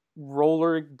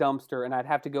roller dumpster, and I'd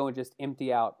have to go and just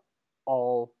empty out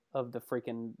all of the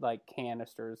freaking like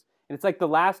canisters. And it's like the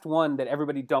last one that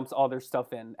everybody dumps all their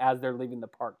stuff in as they're leaving the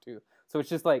park too. So it's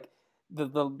just like the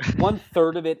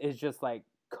 1/3 of it is just like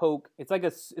Coke. It's like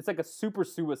a super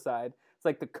suicide. It's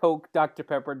like the Coke, Dr.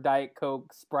 Pepper, Diet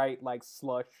Coke, Sprite, like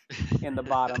slush in the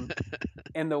bottom.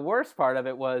 And the worst part of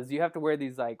it was you have to wear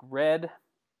these like red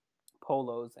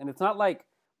polos, and it's not like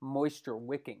moisture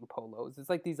wicking polos. It's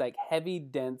like these like heavy,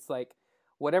 dense, like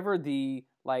whatever the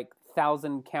like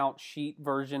 1,000 count sheet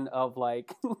version of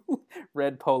like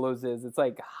red polos is. It's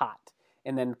like hot.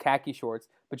 And then khaki shorts,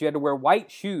 but you had to wear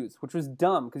white shoes, which was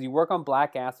dumb because you work on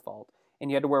black asphalt, and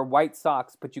you had to wear white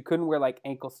socks, but you couldn't wear like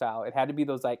ankle style. It had to be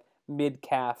those like mid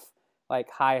calf, like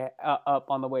high up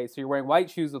on the waist. So you're wearing white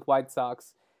shoes with white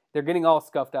socks. They're getting all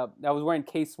scuffed up. I was wearing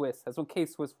K-Swiss. That's when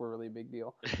K-Swiss were a really big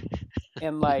deal.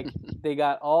 And like they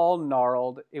got all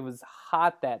gnarled. It was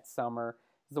hot that summer.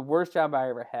 It was the worst job I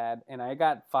ever had, and I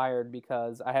got fired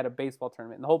because I had a baseball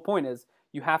tournament. And the whole point is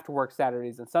you have to work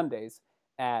Saturdays and Sundays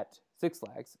at Six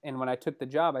Flags. And when I took the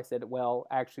job, I said, well,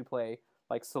 I actually play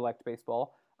like select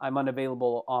baseball. I'm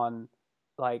unavailable on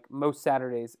like most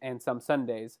Saturdays and some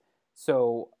Sundays.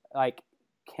 So like,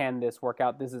 can this work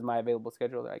out? This is my available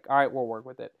schedule. They're like, all right, we'll work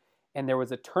with it. And there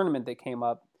was a tournament that came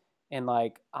up, and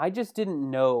like, I just didn't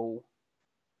know.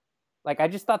 Like, I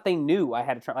just thought they knew I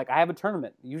had a tournament. Like, I have a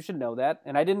tournament. You should know that.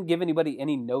 And I didn't give anybody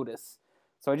any notice.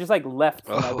 So I just like left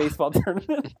for my baseball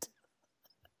tournament.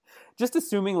 Just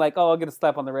assuming like, oh, I'll get a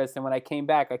slap on the wrist. And when I came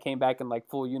back in like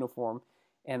full uniform,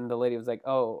 and the lady was like,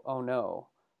 oh no,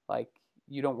 like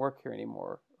you don't work here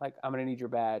anymore. Like, I'm gonna need your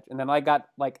badge. And then I got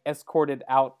like escorted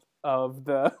out of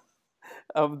the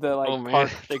like. Oh man,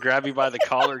 park. They grab you by the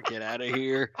collar, get out of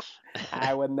here.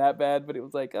 I wasn't that bad, but it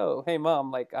was like, oh, hey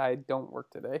mom, like I don't work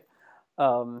today.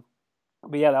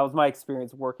 But yeah, that was my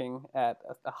experience working at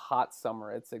a hot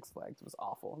summer at Six Flags. It was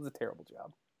awful. It was a terrible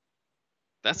job.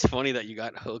 That's funny that you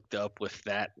got hooked up with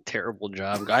that terrible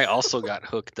job. I also got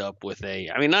hooked up with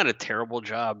not a terrible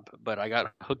job, but I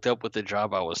got hooked up with a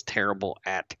job I was terrible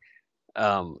at.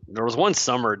 There was one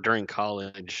summer during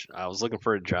college, I was looking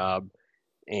for a job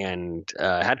and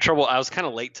had trouble. I was kind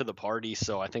of late to the party,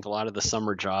 so I think a lot of the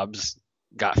summer jobs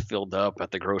got filled up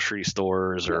at the grocery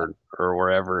stores or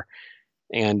wherever.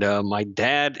 And my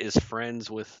dad is friends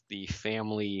with the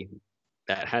family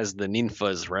that has the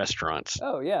Ninfa's restaurants.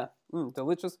 Oh, yeah.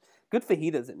 Delicious. Good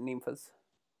fajitas at Ninfa's.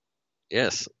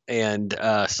 Yes. And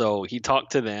so he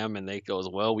talked to them, and they goes,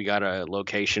 well, we got a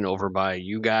location over by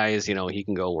you guys. You know, he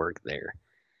can go work there.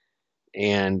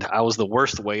 And I was the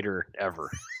worst waiter ever.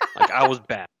 Like, I was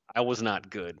bad. I was not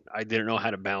good. I didn't know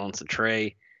how to balance a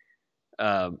tray.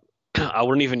 I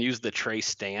wouldn't even use the tray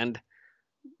stand.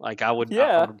 Like I would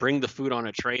bring the food on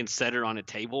a tray and set it on a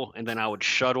table, and then I would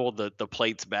shuttle the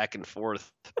plates back and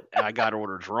forth. And I got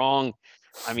orders wrong.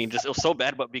 I mean, just it was so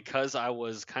bad. But because I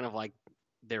was kind of like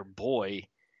their boy,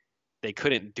 they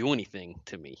couldn't do anything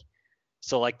to me.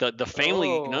 So like the family,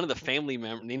 none of the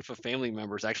Ninfa family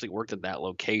members actually worked at that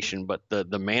location, but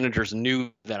the managers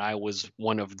knew that I was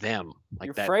one of them. Like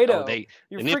You're that. Fredo. Oh, the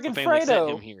Freaking Ninfa family sent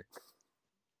Fredo. him here.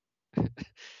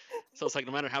 So it's like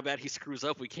no matter how bad he screws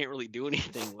up, we can't really do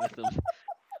anything with him.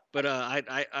 But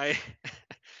I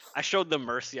showed them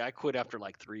mercy. I quit after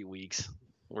like 3 weeks,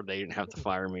 where they didn't have to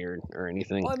fire me or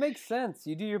anything. Well, it makes sense.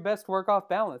 You do your best work off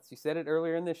balance. You said it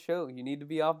earlier in this show. You need to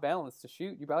be off balance to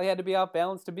shoot. You probably had to be off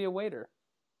balance to be a waiter.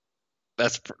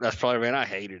 That's probably, man. I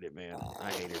hated it, man.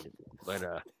 I hated it.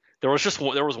 But there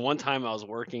was one time I was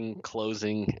working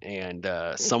closing, and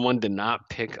someone did not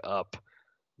pick up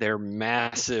their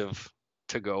massive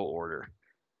to-go order.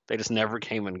 They just never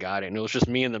came and got it, and it was just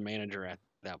me and the manager at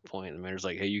that point. The manager's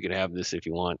like, "Hey, you can have this if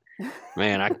you want."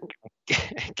 Man, I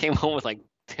came home with like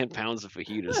 10 pounds of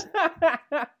fajitas.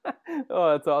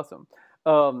 Oh, that's awesome.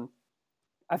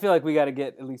 I feel like we got to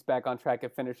get at least back on track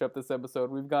and finish up this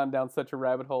episode. We've gone down such a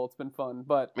rabbit hole. It's been fun,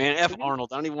 but Man, F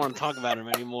Arnold. I don't even want to talk about him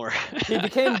anymore. he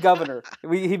became governor.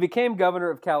 He became governor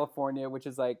of California, which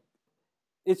is like,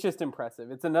 it's just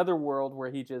impressive. It's another world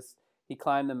where he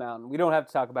climbed the mountain. We don't have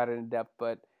to talk about it in depth,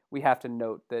 but we have to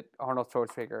note that Arnold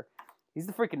Schwarzenegger, he's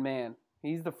the freaking man.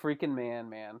 He's the freaking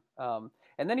man.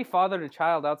 And then he fathered a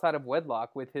child outside of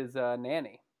wedlock with his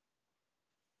nanny.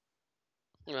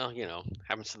 Well,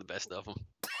 happens to the best of them.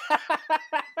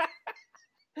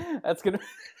 That's gonna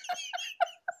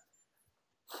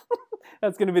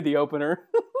be the opener.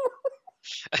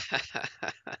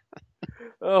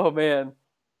 Oh man.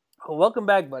 Well, welcome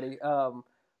back, buddy.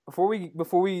 Before we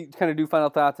kind of do final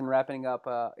thoughts and wrapping up,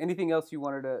 anything else you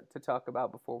wanted to talk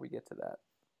about before we get to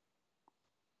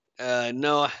that?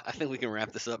 No, I think we can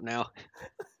wrap this up now.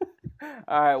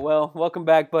 All right. Well, welcome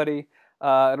back, buddy.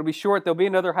 It'll be short. There'll be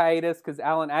another hiatus because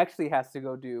Alan actually has to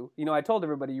go do. I told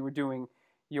everybody you were doing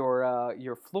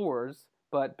your floors,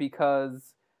 but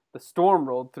because the storm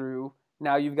rolled through,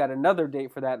 now you've got another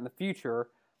date for that in the future.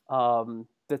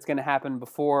 That's going to happen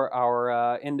before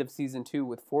our end of season 2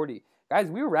 with 40. Guys,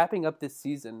 we were wrapping up this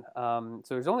season, so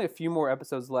there's only a few more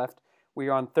episodes left. We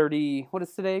are on 30. What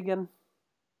is today again?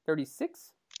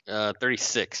 36.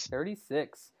 36.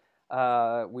 36.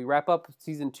 We wrap up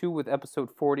season 2 with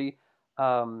episode 40.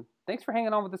 Thanks for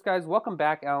hanging on with us, guys. Welcome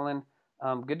back, Alan.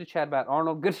 Good to chat about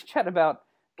Arnold. Good to chat about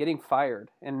getting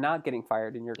fired and not getting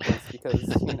fired in your case because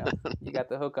you got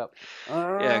the hookup.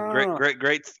 Yeah,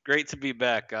 great to be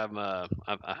back. I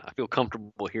feel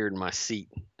comfortable here in my seat.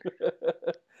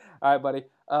 All right, buddy.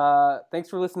 Thanks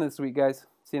for listening this week, guys.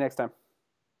 See you next time.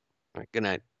 All right, good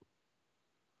night.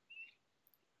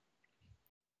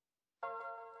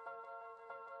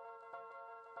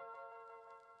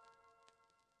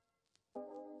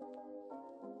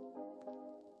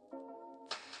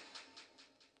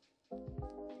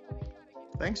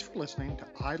 Thanks for listening to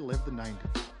I Live the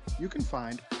 90s. You can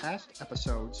find past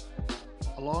episodes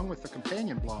along with the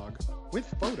companion blog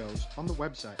with photos on the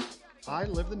website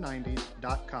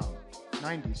iliveth90s.com,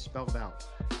 90s spelled out.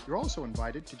 You're also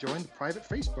invited to join the private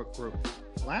Facebook group.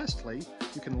 Lastly,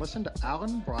 you can listen to Alan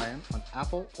and Brian on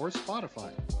Apple or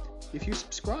Spotify. If you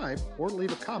subscribe or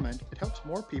leave a comment, it helps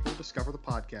more people discover the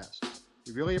podcast.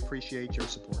 We really appreciate your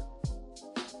support.